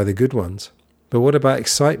identify the good ones. But what about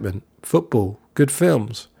excitement, football, good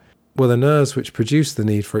films? Well, the nerves which produce the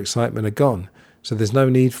need for excitement are gone, so there's no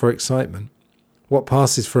need for excitement. What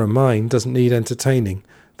passes for a mind doesn't need entertaining,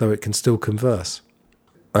 though it can still converse.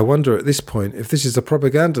 I wonder at this point if this is a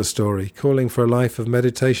propaganda story calling for a life of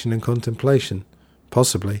meditation and contemplation.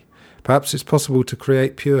 Possibly. Perhaps it's possible to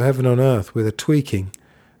create pure heaven on earth with a tweaking,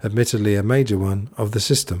 admittedly a major one, of the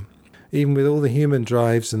system. Even with all the human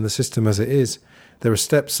drives and the system as it is, there are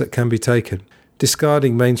steps that can be taken.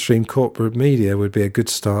 Discarding mainstream corporate media would be a good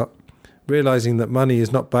start. Realizing that money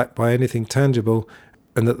is not backed by anything tangible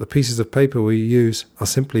and that the pieces of paper we use are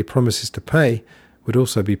simply promises to pay would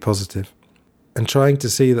also be positive. And trying to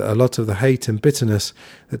see that a lot of the hate and bitterness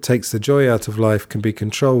that takes the joy out of life can be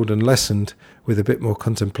controlled and lessened with a bit more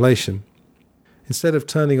contemplation. Instead of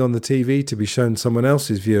turning on the TV to be shown someone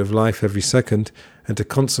else's view of life every second and to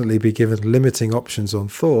constantly be given limiting options on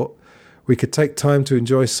thought, we could take time to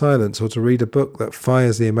enjoy silence or to read a book that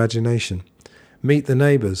fires the imagination. Meet the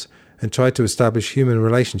neighbours and try to establish human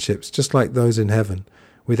relationships just like those in heaven,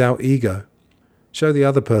 without ego. Show the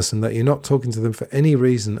other person that you're not talking to them for any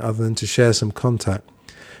reason other than to share some contact,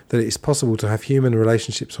 that it is possible to have human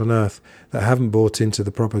relationships on earth that haven't bought into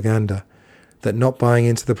the propaganda, that not buying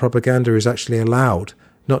into the propaganda is actually allowed,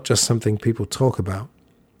 not just something people talk about.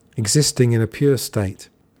 Existing in a pure state,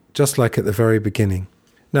 just like at the very beginning.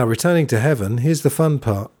 Now, returning to heaven, here's the fun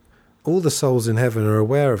part. All the souls in heaven are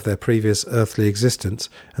aware of their previous earthly existence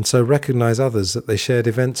and so recognize others that they shared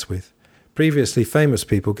events with. Previously famous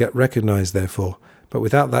people get recognized, therefore, but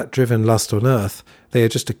without that driven lust on earth, they are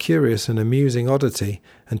just a curious and amusing oddity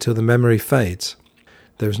until the memory fades.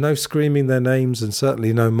 There is no screaming their names and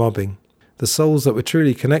certainly no mobbing. The souls that were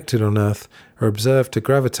truly connected on earth are observed to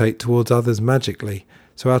gravitate towards others magically,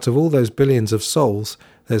 so out of all those billions of souls,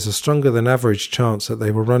 there's a stronger than average chance that they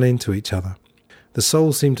will run into each other. The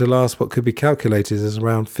souls seem to last what could be calculated as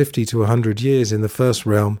around 50 to 100 years in the first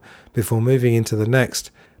realm before moving into the next,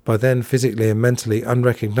 by then physically and mentally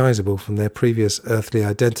unrecognizable from their previous earthly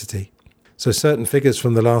identity. So certain figures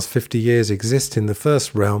from the last 50 years exist in the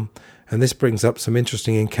first realm, and this brings up some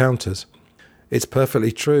interesting encounters. It's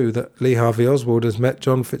perfectly true that Lee Harvey Oswald has met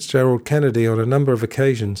John Fitzgerald Kennedy on a number of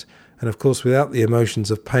occasions, and of course without the emotions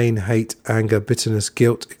of pain, hate, anger, bitterness,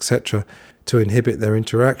 guilt, etc. to inhibit their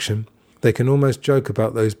interaction. They can almost joke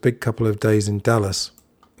about those big couple of days in Dallas.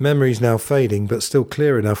 Memories now fading, but still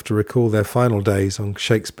clear enough to recall their final days on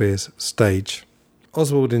Shakespeare's stage.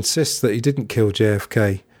 Oswald insists that he didn't kill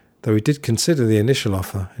JFK, though he did consider the initial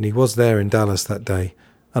offer, and he was there in Dallas that day.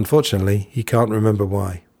 Unfortunately, he can't remember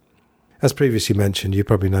why. As previously mentioned, you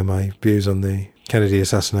probably know my views on the Kennedy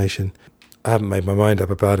assassination. I haven't made my mind up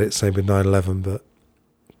about it, same with 9/11, but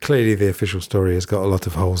clearly the official story has got a lot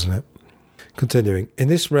of holes in it. Continuing, in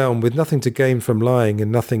this realm, with nothing to gain from lying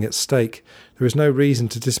and nothing at stake, there is no reason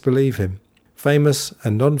to disbelieve him. Famous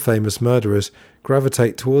and non-famous murderers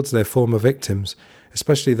gravitate towards their former victims,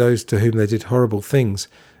 especially those to whom they did horrible things,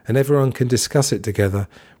 and everyone can discuss it together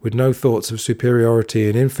with no thoughts of superiority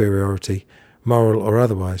and inferiority, moral or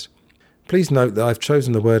otherwise. Please note that I've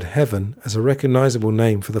chosen the word heaven as a recognizable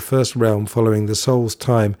name for the first realm following the soul's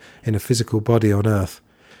time in a physical body on earth.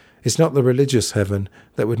 It's not the religious heaven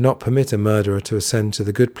that would not permit a murderer to ascend to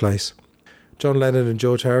the good place. John Lennon and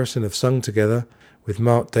George Harrison have sung together, with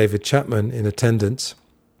Mark David Chapman in attendance.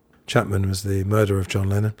 Chapman was the murderer of John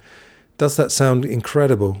Lennon. Does that sound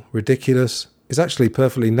incredible, ridiculous? It's actually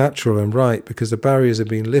perfectly natural and right because the barriers have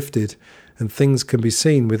been lifted and things can be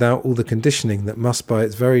seen without all the conditioning that must by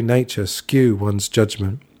its very nature skew one's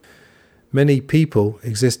judgment. Many people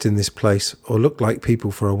exist in this place, or look like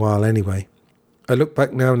people for a while anyway. I look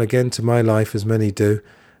back now and again to my life as many do,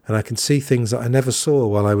 and I can see things that I never saw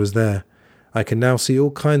while I was there. I can now see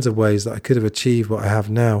all kinds of ways that I could have achieved what I have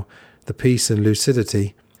now, the peace and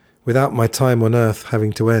lucidity, without my time on earth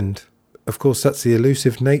having to end. Of course, that's the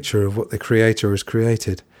elusive nature of what the Creator has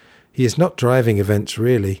created. He is not driving events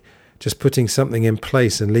really, just putting something in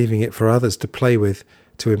place and leaving it for others to play with,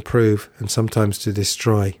 to improve, and sometimes to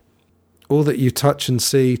destroy. All that you touch and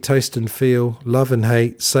see, taste and feel, love and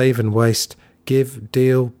hate, save and waste, give,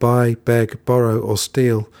 deal, buy, beg, borrow or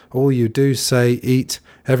steal, all you do, say, eat,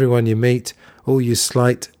 everyone you meet, all you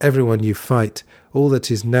slight, everyone you fight, all that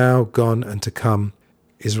is now, gone and to come,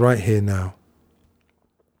 is right here now.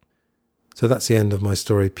 So that's the end of my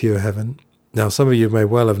story, Pure Heaven. Now, some of you may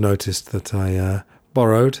well have noticed that I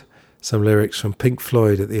borrowed some lyrics from Pink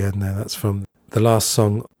Floyd at the end there. That's from the last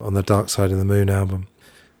song on the Dark Side of the Moon album.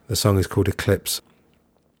 The song is called Eclipse.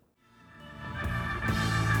 All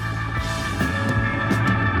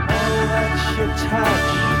that you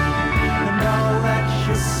touch and all that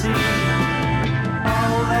you see,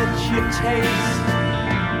 all that you taste,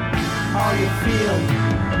 all you feel,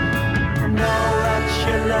 and all that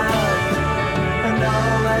you love and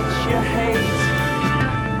all that you hate,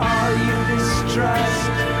 all you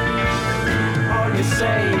distrust, all you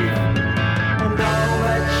save, and all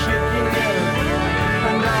that you give,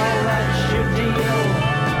 and all that you deal,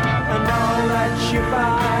 and all that you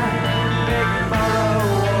buy, beg, borrow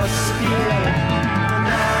or steal, and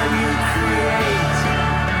all you create,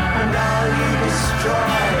 and all you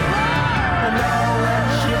destroy, and all that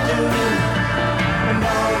you do, and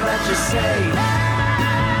all that you say,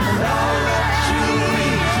 and all that you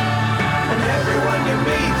eat, and everyone you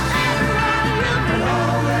meet, and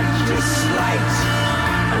all that you slight,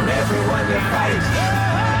 and everyone you fight,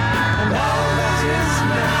 and all that is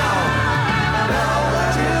now, and all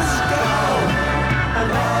that is gone, and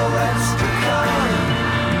all that's to come,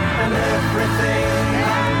 and everything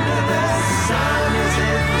under the sun is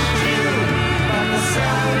in June, but the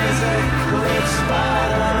sun is eclipsed by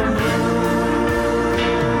the moon.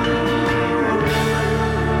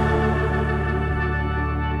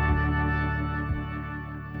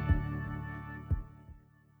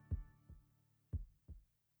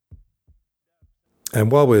 And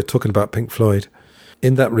while we were talking about Pink Floyd,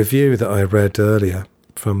 in that review that I read earlier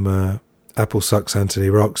from Apple Sucks, Anthony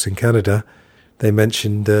Rocks in Canada, they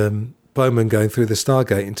mentioned Bowman going through the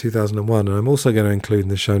Stargate in 2001. And I'm also going to include in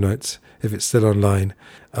the show notes, if it's still online,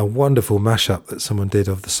 a wonderful mashup that someone did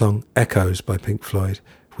of the song Echoes by Pink Floyd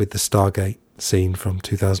with the Stargate scene from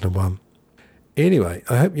 2001. Anyway,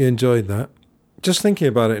 I hope you enjoyed that. Just thinking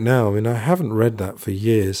about it now, I mean, I haven't read that for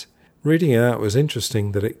years. Reading it out was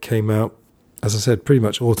interesting that it came out, as I said, pretty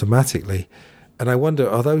much automatically. And I wonder,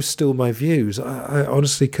 are those still my views? I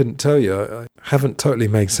honestly couldn't tell you. I haven't totally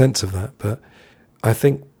made sense of that. But I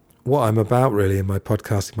think what I'm about really in my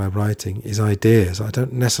podcasting, my writing, is ideas. I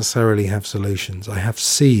don't necessarily have solutions. I have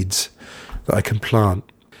seeds that I can plant.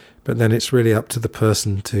 But then it's really up to the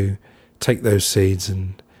person to take those seeds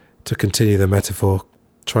and to continue the metaphor,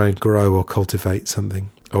 try and grow or cultivate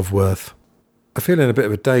something of worth. I feel in a bit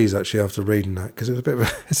of a daze actually after reading that, because it's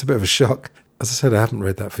a bit of a shock. As I said, I haven't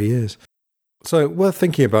read that for years. So worth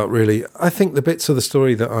thinking about really. I think the bits of the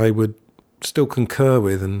story that I would still concur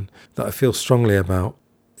with and that I feel strongly about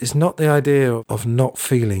is not the idea of not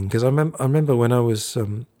feeling. Because I remember when I was,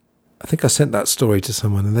 I think I sent that story to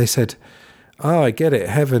someone and they said, I get it.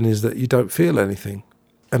 Heaven is that you don't feel anything.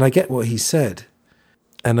 And I get what he said.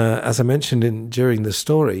 And as I mentioned during the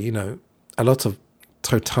story, you know, a lot of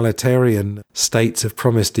totalitarian states have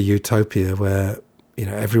promised a utopia where, you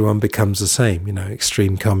know, everyone becomes the same, you know,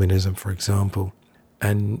 extreme communism, for example,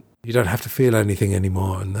 and you don't have to feel anything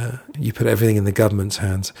anymore, and you put everything in the government's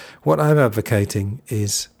hands. What I'm advocating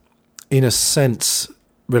is, in a sense,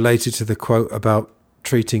 related to the quote about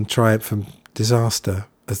treating triumph and disaster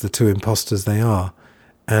as the two imposters they are,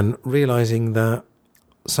 and realizing that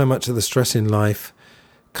so much of the stress in life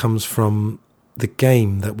comes from the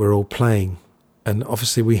game that we're all playing. And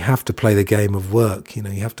obviously we have to play the game of work, you know,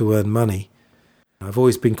 you have to earn money. I've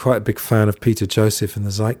always been quite a big fan of Peter Joseph and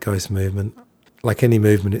the Zeitgeist movement. Like any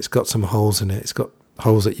movement, it's got some holes in it. It's got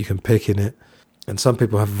holes that you can pick in it. And some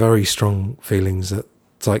people have very strong feelings that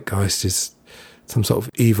Zeitgeist is some sort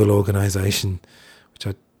of evil organisation, which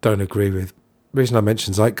I don't agree with. The reason I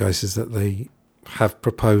mention Zeitgeist is that they have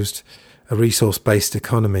proposed a resource-based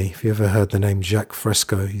economy. If you ever heard the name Jacques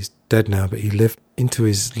Fresco, he's dead now, but he lived into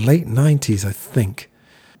his late 90s, I think.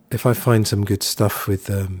 If I find some good stuff with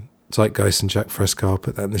Zeitgeist and Jacques Fresco, I'll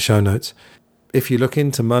put that in the show notes. If you look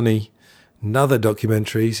into money, another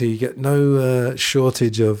documentary, so you get no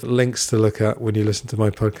shortage of links to look at when you listen to my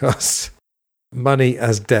podcasts. Money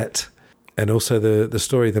as Debt, and also the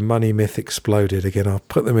story, The Money Myth Exploded. Again, I'll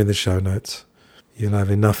put them in the show notes. You'll have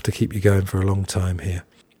enough to keep you going for a long time here.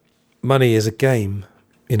 Money is a game,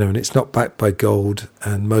 and it's not backed by gold,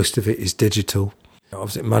 and most of it is digital.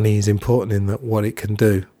 Obviously, money is important in that what it can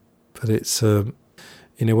do, but it's, in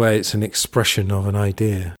a way, it's an expression of an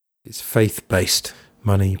idea. It's faith-based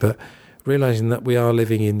money, but realising that we are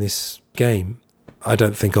living in this game. I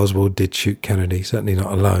don't think Oswald did shoot Kennedy, certainly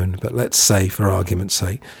not alone, but let's say, for argument's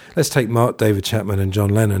sake, let's take Mark David Chapman and John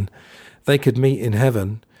Lennon. They could meet in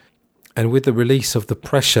heaven, and with the release of the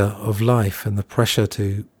pressure of life and the pressure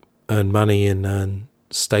to earn money and earn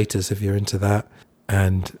status, if you're into that,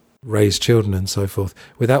 and raise children and so forth,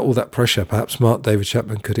 without all that pressure, perhaps Mark David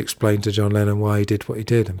Chapman could explain to John Lennon why he did what he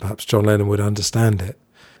did, and perhaps John Lennon would understand it.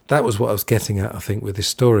 That was what I was getting at, I think, with this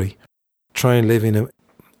story. Try and live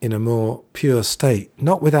in a more pure state,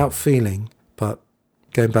 not without feeling, but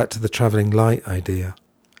going back to the travelling light idea.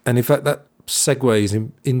 And in fact, that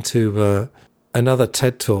segues into another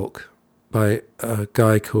TED Talk by a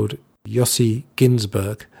guy called Yossi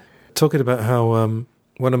Ginsberg, talking about how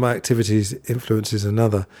one of my activities influences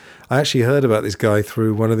another. I actually heard about this guy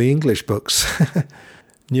through one of the English books,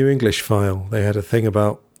 New English File. They had a thing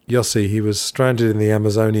about Yossi. He was stranded in the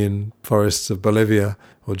Amazonian forests of Bolivia,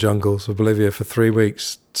 or jungles of Bolivia, for 3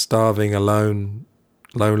 weeks, starving, alone,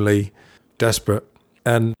 lonely, desperate.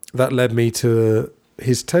 And that led me to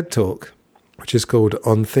his TED Talk, which is called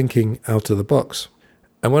On Thinking Out of the Box.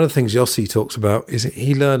 And one of the things Yossi talks about is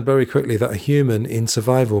he learned very quickly that a human in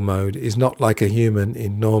survival mode is not like a human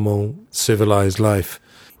in normal, civilized life.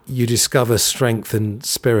 You discover strength and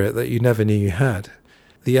spirit that you never knew you had.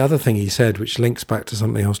 The other thing he said, which links back to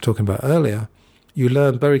something I was talking about earlier, you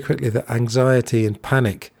learn very quickly that anxiety and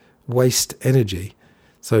panic waste energy.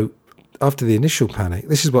 So after the initial panic,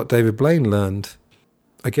 this is what David Blaine learned.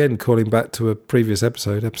 Again, calling back to a previous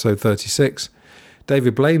episode 36,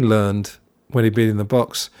 David Blaine learned when he'd been in the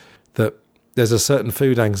box that there's a certain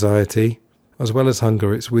food anxiety, as well as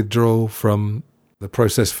hunger. It's withdrawal from the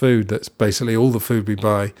processed food. That's basically all the food we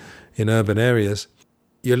buy in urban areas.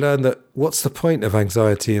 You learn that what's the point of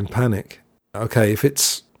anxiety and panic? Okay, if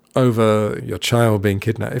it's over your child being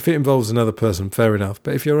kidnapped, if it involves another person, fair enough.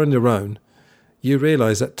 But if you're on your own, you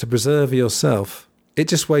realise that to preserve yourself, it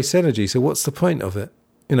just wastes energy. So what's the point of it?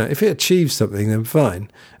 If it achieves something, then fine.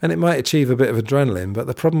 And it might achieve a bit of adrenaline, but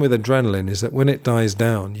the problem with adrenaline is that when it dies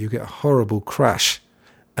down, you get a horrible crash,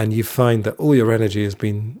 and you find that all your energy has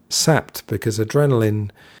been sapped, because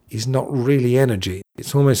adrenaline is not really energy.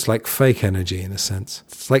 It's almost like fake energy in a sense.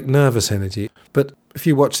 It's like nervous energy. But if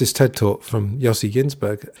you watch this TED Talk from Yossi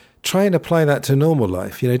Ginsberg, try and apply that to normal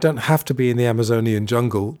life. You don't have to be in the Amazonian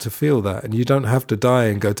jungle to feel that, and you don't have to die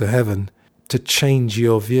and go to heaven to change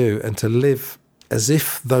your view and to live as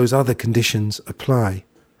if those other conditions apply.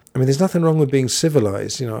 I mean, there's nothing wrong with being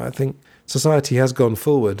civilized. I think society has gone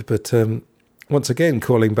forward, but once again,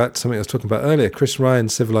 calling back to something I was talking about earlier, Chris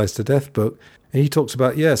Ryan's Civilized to Death book, and he talks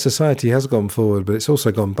about, society has gone forward, but it's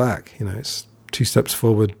also gone back. It's 2 steps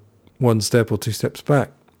forward, 1 step, or 2 steps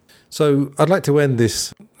back. So I'd like to end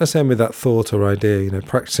this, let's end with that thought or idea,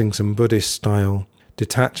 practicing some Buddhist-style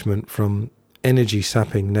detachment from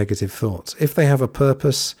energy-sapping negative thoughts. If they have a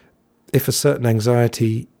purpose, if a certain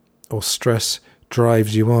anxiety or stress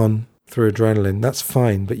drives you on through adrenaline, that's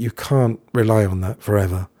fine, but you can't rely on that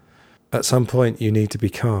forever. At some point, you need to be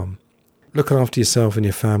calm. Look after yourself and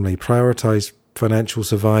your family. Prioritise financial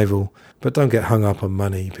survival, but don't get hung up on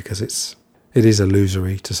money, because it is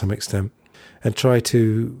illusory to some extent. And try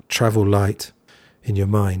to travel light in your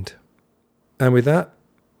mind. And with that,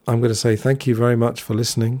 I'm going to say thank you very much for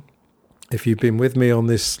listening. If you've been with me on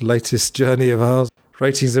this latest journey of ours,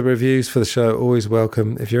 ratings and reviews for the show are always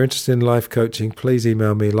welcome. If you're interested in life coaching, please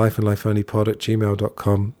email me,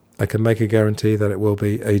 lifeandlifeonlypod@gmail.com. I can make a guarantee that it will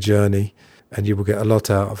be a journey, and you will get a lot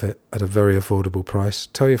out of it at a very affordable price.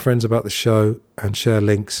 Tell your friends about the show and share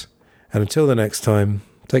links. And until the next time,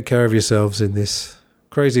 take care of yourselves in this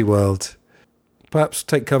crazy world. Perhaps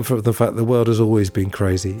take comfort from the fact the world has always been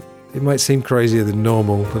crazy. It might seem crazier than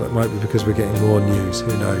normal, but that might be because we're getting more news.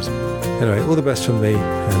 Who knows? Anyway, all the best from me,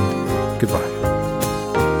 and goodbye.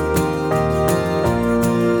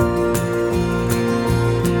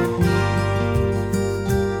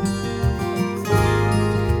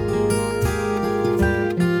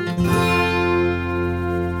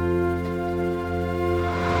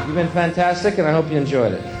 You've been fantastic, and I hope you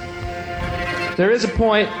enjoyed it. There is a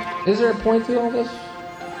point. Is there a point to all this?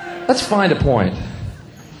 Let's find a point.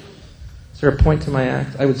 Is there a point to my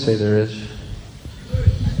act? I would say there is.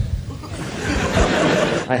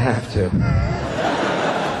 I have to.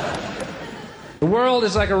 The world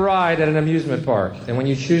is like a ride at an amusement park, and when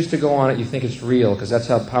you choose to go on it, you think it's real, because that's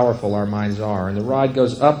how powerful our minds are. And the ride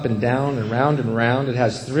goes up and down and round and round. It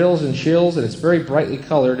has thrills and chills, and it's very brightly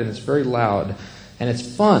colored, and it's very loud, and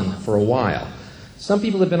it's fun for a while. Some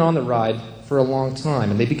people have been on the ride for a long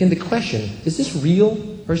time, and they begin to question, is this real,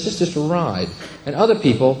 or is this just a ride? And other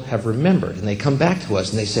people have remembered, and they come back to us,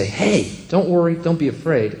 and they say, hey, don't worry, don't be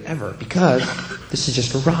afraid, ever, because this is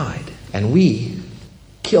just a ride. And we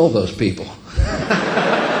kill those people.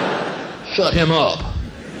 Shut him up.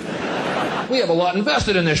 We have a lot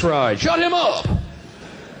invested in this ride. Shut him up.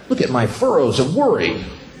 Look at my furrows of worry.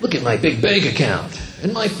 Look at my big bank account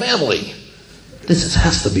and my family. This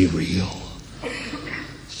has to be real.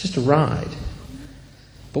 It's just a ride.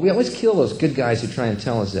 But we always kill those good guys who try and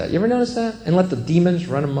tell us that. You ever notice that? And let the demons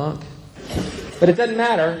run amok? But it doesn't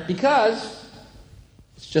matter because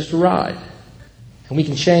it's just a ride. And we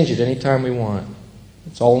can change it anytime we want.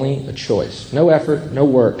 It's only a choice. No effort, no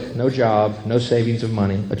work, no job, no savings of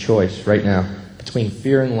money. A choice right now between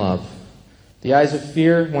fear and love. The eyes of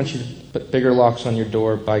fear want you to put bigger locks on your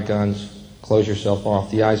door, buy guns, close yourself off.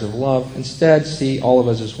 The eyes of love instead see all of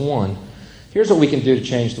us as one. Here's what we can do to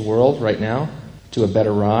change the world right now to a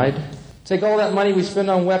better ride. Take all that money we spend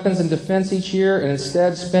on weapons and defense each year and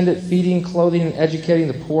instead spend it feeding, clothing, and educating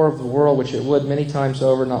the poor of the world, which it would many times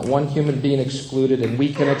over, not one human being excluded, and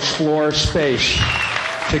we can explore space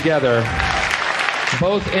together,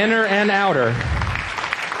 both inner and outer,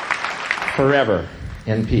 forever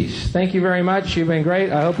in peace. Thank you very much. You've been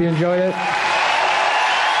great. I hope you enjoyed it.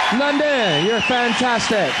 London, you're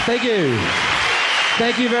fantastic. Thank you.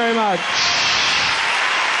 Thank you very much.